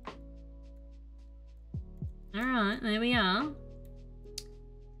 All right, there we are.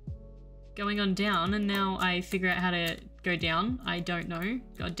 Going on down, and now I figure out how to go down. I don't know.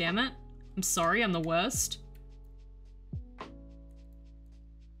 God damn it. I'm sorry, I'm the worst.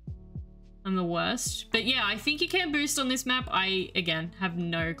 I'm the worst. But yeah, I think you can boost on this map. I, again, have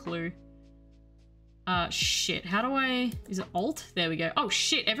no clue. Shit. How do I... Is it Alt? There we go. Oh,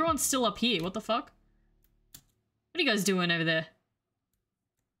 shit. Everyone's still up here. What the fuck? What are you guys doing over there?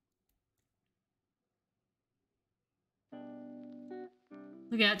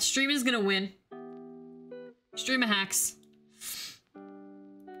 Look out. Streamer's gonna win. Streamer hacks.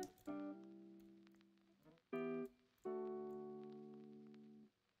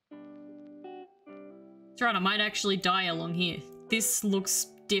 It's right, I might actually die along here. This looks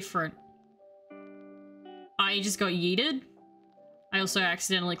different. I just got yeeted. I also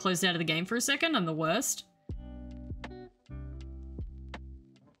accidentally closed out of the game for a second. I'm the worst.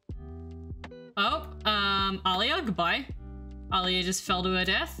 Oh, Alia, goodbye. Alia just fell to her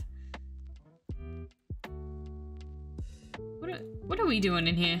death. What are we doing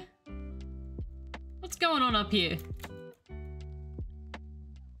in here? What's going on up here?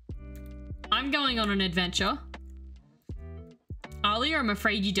 I'm going on an adventure. Alia, I'm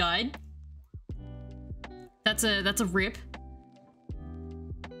afraid you died. That's a rip.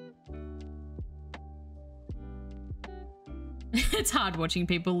 It's hard watching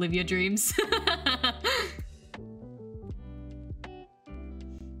people live your dreams.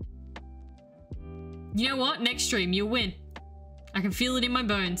 You know what? Next stream, you'll win. I can feel it in my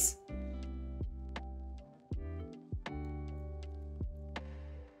bones.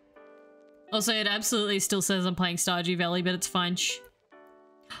 Also, it absolutely still says I'm playing Stardew Valley, but it's fine. Shh.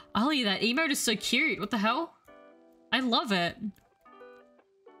 Ollie, that emote is so cute. What the hell? I love it.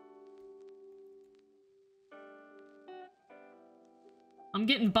 I'm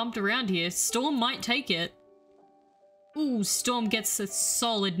getting bumped around here. Storm might take it. Ooh, Storm gets a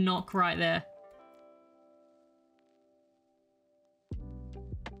solid knock right there.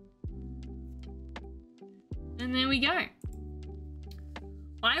 And there we go.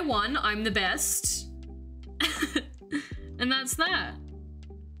 I won, I'm the best. And that's that.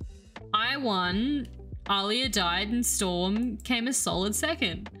 I won, Alia died, and Storm came a solid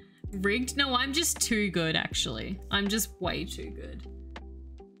second. Rigged? No, I'm just too good, actually. I'm just way too good.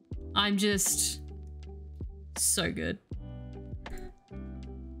 I'm just so good.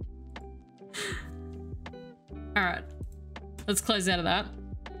 Alright. Let's close out of that.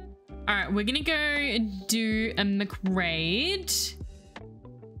 Alright, we're gonna go do a McRaid.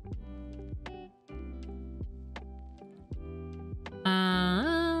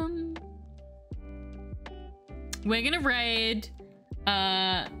 We're gonna raid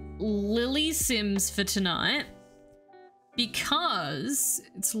Lily Sims for tonight because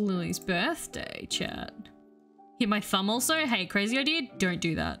it's Lily's birthday, chat. Hit my thumb also. Hey, crazy idea, don't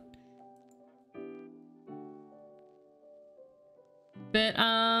do that. But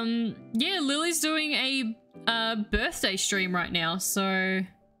yeah, Lily's doing a birthday stream right now, so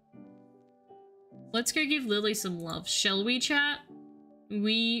let's go give Lily some love. Shall we, chat?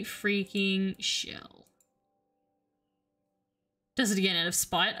 We freaking shall. Does it again out of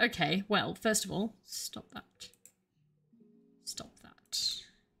spite? Okay, well, first of all, stop that. Stop that.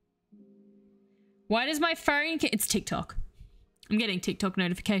 Why does my phone... It's TikTok. I'm getting TikTok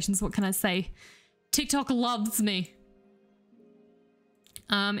notifications, what can I say? TikTok loves me.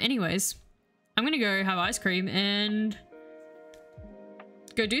 Anyways, I'm gonna go have ice cream and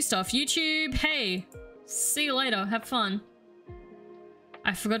go do stuff. YouTube, hey, see you later. Have fun.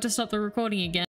 I forgot to stop the recording again.